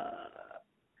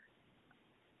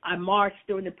 I marched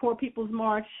during the Poor People's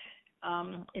March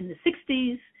in the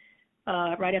 60s,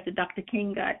 right after Dr.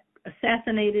 King got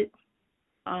assassinated.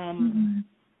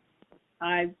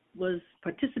 I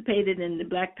participated in the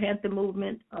Black Panther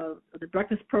movement, the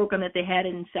breakfast program that they had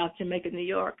in South Jamaica, New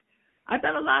York. I've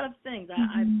done a lot of things.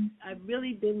 I've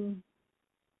really been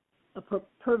a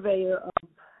purveyor of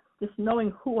just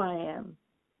knowing who I am.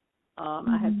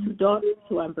 I have two daughters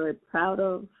who I'm very proud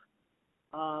of.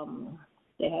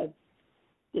 They're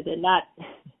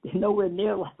nowhere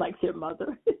near like their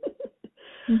mother.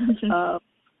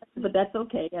 But that's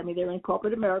okay. I mean, they're in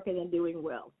corporate America and they're doing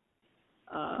well.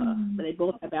 But they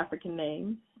both have African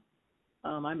names.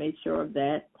 I made sure of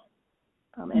that,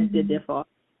 as did their father.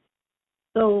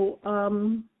 So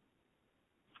I'm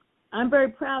very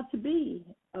proud to be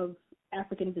of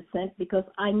African descent because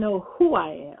I know who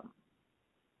I am.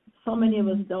 So many of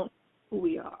us don't know who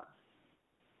we are.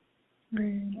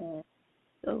 Right.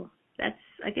 So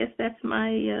I guess that's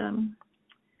my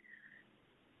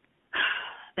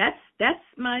that's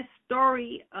my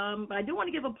story. But I do want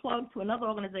to give a plug to another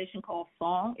organization called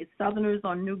SONG. It's Southerners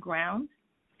on New Ground,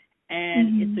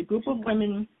 and it's a group of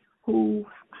women who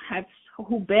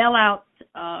bail out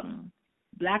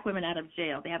Black women out of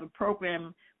jail. They have a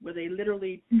program where they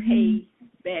literally pay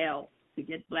bail to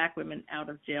get Black women out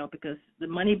of jail because the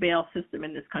money bail system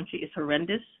in this country is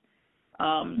horrendous.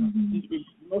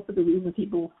 Most of the reason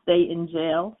people stay in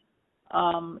jail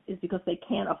is because they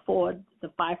can't afford the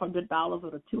 $500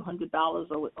 or the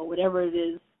 $200 or whatever it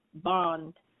is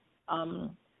bond,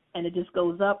 and it just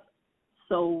goes up.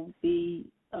 So the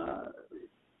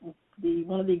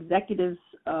one of the executives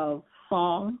of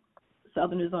SONG,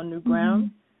 Southerners on New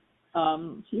Ground,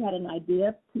 she had an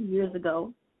idea 2 years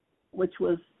ago, which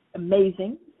was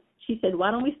amazing. She said,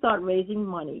 "Why don't we start raising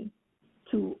money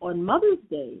on Mother's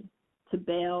Day to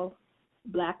bail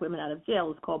Black women out of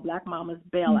jail?" It's called Black Mamas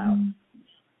Bailout.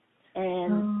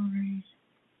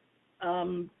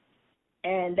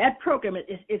 And that program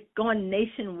is gone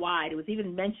nationwide. It was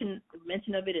even mention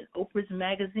of it in Oprah's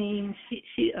magazine.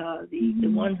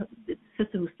 The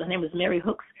sister her name was Mary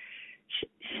Hooks.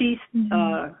 She's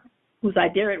whose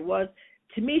idea it was.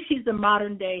 To me, she's the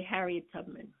modern day Harriet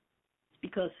Tubman,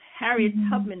 because Harriet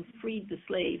Tubman freed the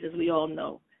slaves, as we all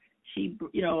know. She,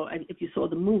 if you saw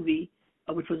the movie,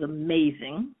 which was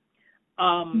amazing.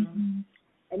 And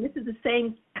this is the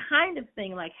same kind of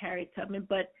thing like Harriet Tubman,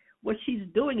 but what she's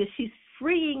doing is she's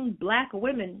freeing Black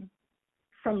women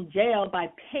from jail by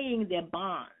paying their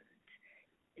bonds.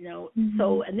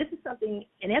 So, and this is something,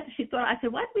 and after she thought, I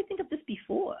said, why didn't we think of this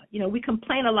before? We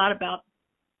complain a lot about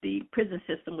the prison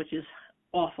system, which is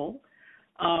awful,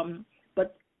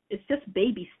 but it's just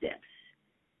baby steps.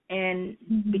 And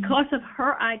because of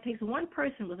her it takes one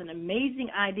person with an amazing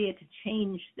idea to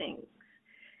change things.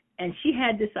 And she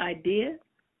had this idea.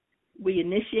 We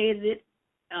initiated it.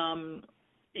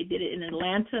 They did it in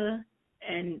Atlanta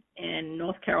and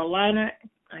North Carolina,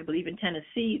 I believe in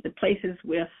Tennessee, the places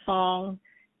where SONG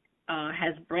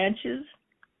has branches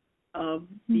of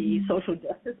the social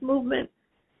justice movement.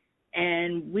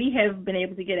 And we have been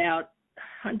able to get out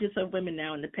hundreds of women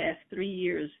now in the past 3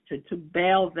 years to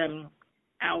bail them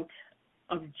out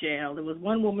of jail. There was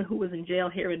one woman who was in jail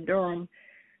here in Durham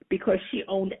because she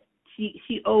owed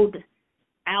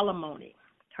alimony.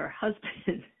 Her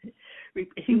husband,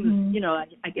 he was,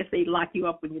 I guess they lock you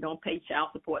up when you don't pay child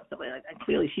support and stuff like that. And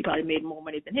clearly she probably made more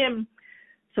money than him.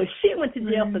 So she went to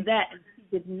jail for that, and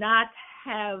she did not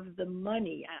have the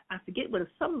money. I forget what it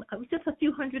was just a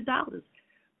few $100.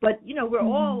 But, we're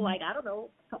all like, I don't know,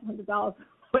 a couple $100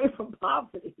 away from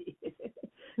poverty.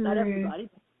 Not everybody,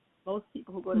 most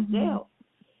people who go to jail.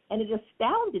 And it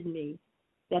astounded me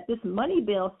that this money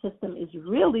bail system is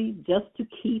really just to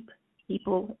keep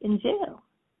people in jail.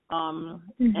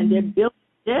 And they're building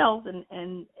jails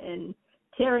and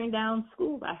tearing down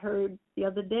schools. I heard the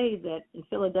other day that in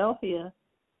Philadelphia,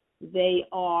 they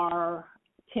are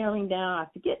tearing down, I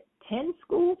forget, 10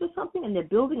 schools or something, and they're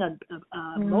building a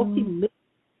multi-million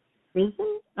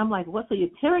prison. I'm like, what? So you're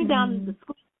tearing down the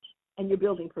schools and you're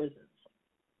building prisons.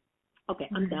 Okay,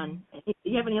 I'm done. Do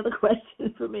you have any other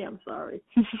questions for me? I'm sorry.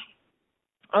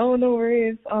 Oh, no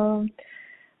worries.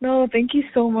 No, thank you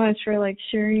so much for like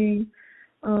sharing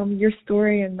your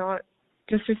story, and not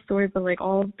just your story, but like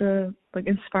all of the like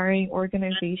inspiring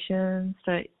organizations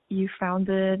that you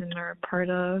founded and are a part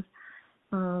of.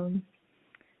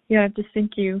 Yeah, just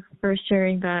thank you for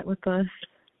sharing that with us.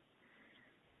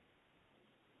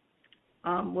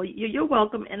 Well, you're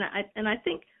welcome, and I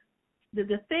think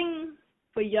the thing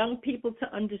for young people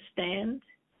to understand,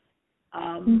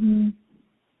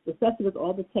 especially with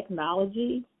all the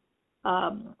technology,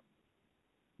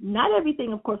 not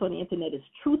everything, of course, on the internet is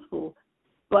truthful,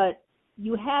 but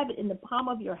you have it in the palm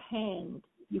of your hand.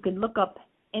 You can look up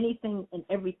anything and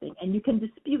everything, and you can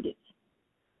dispute it.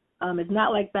 It's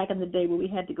not like back in the day where we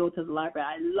had to go to the library.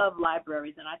 I love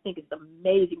libraries, and I think it's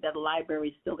amazing that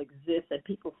libraries still exist, that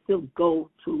people still go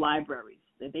to libraries.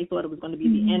 They thought it was going to be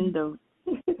the end of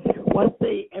once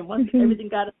everything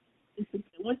got,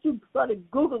 once you started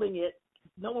Googling it,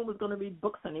 no one was going to read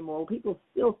books anymore. People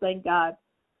still, thank God,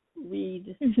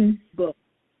 read books.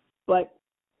 But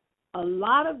a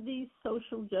lot of these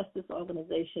social justice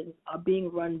organizations are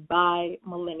being run by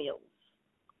millennials.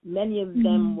 Many of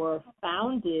them were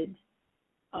founded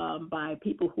by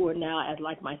people who are now, as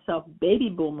like myself, baby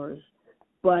boomers.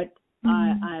 But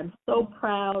I am so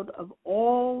proud of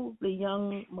all the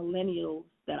young millennials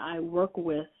that I work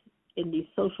with in these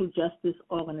social justice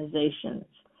organizations.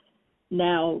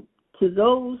 Now, to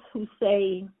those who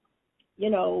say,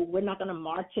 we're not going to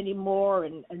march anymore,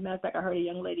 and as a matter of fact, I heard a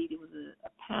young lady, there was a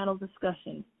panel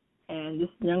discussion, and this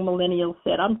young millennial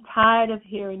said, I'm tired of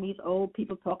hearing these old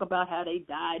people talk about how they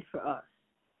died for us.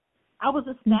 I was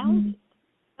astounded.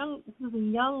 This was a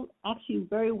young, actually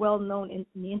very well known in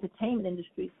the entertainment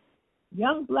industry,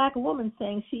 young black woman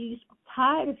saying she's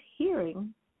tired of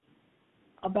hearing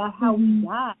about how we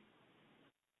died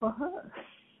for her.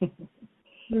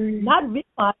 Not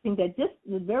realizing that just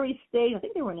the very stage, I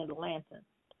think they were in Atlanta,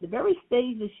 the very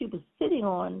stage that she was sitting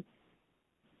on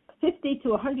 50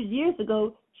 to 100 years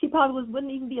ago, she probably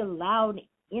wouldn't even be allowed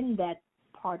in that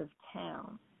part of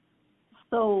town.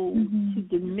 So to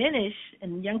diminish,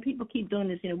 and young people keep doing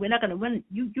this, we're not going to win.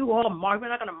 You all march. We're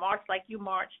not going to march like you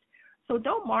marched. So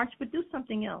don't march, but do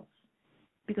something else,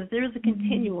 because there is a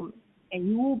continuum, and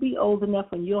you will be old enough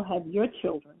when you'll have your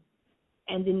children,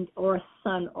 and then, or a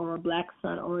son, or a black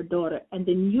son, or a daughter, and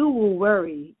then you will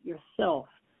worry yourself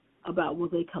about will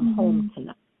they come home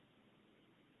tonight.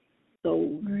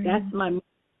 So that's my message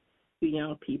to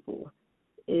young people: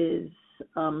 is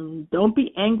don't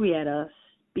be angry at us.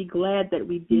 Be glad that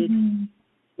we did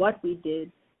what we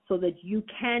did, so that you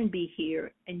can be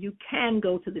here and you can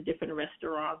go to the different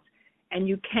restaurants and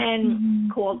you can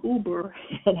call Uber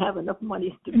and have enough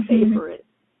money to pay for it.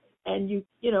 And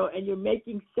and you're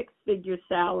making six-figure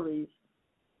salaries.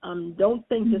 Don't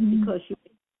think just because you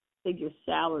make a six-figure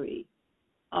salary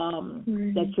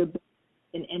that you're better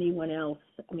than anyone else.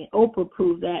 I mean, Oprah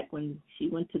proved that when she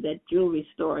went to that jewelry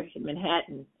store in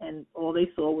Manhattan, and all they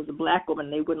saw was a black woman,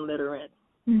 and they wouldn't let her in.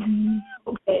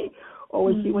 Okay. Or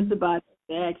when she went to buy a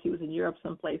bag, she was in Europe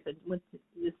someplace, and went to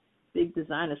this big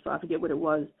designer store, I forget what it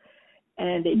was,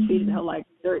 and they treated her like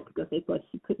dirt because they thought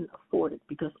she couldn't afford it,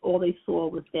 because all they saw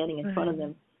was standing in front of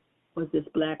them was this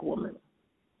black woman.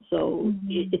 So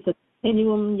it's a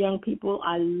continuum, young people.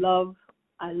 I love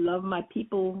my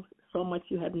people so much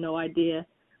you have no idea.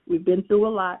 We've been through a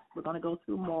lot. We're going to go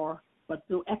through more, but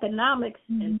through economics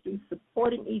and through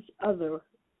supporting each other,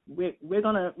 we're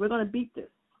gonna beat this.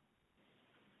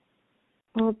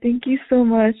 Well, thank you so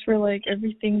much for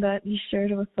everything that you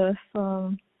shared with us.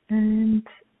 And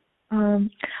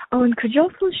could you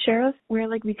also share us where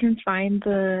we can find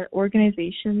the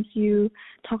organizations you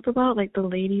talked about, like the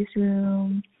Ladies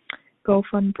Room, Go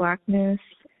Fund Blackness?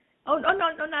 Oh no,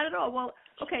 not at all. Well,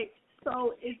 okay,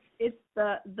 so it's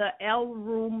the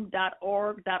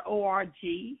lroom.org.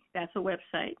 That's a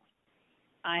website.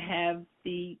 I have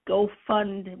the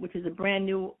GoFund, which is a brand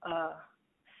new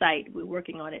site. We're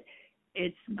working on it.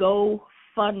 It's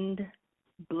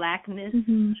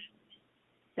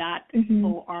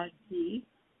GoFundBlackness.org.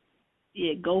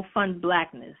 Yeah, GoFund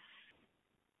Blackness.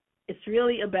 It's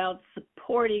really about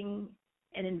supporting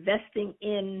and investing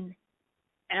in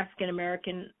African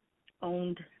American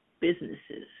owned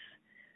businesses.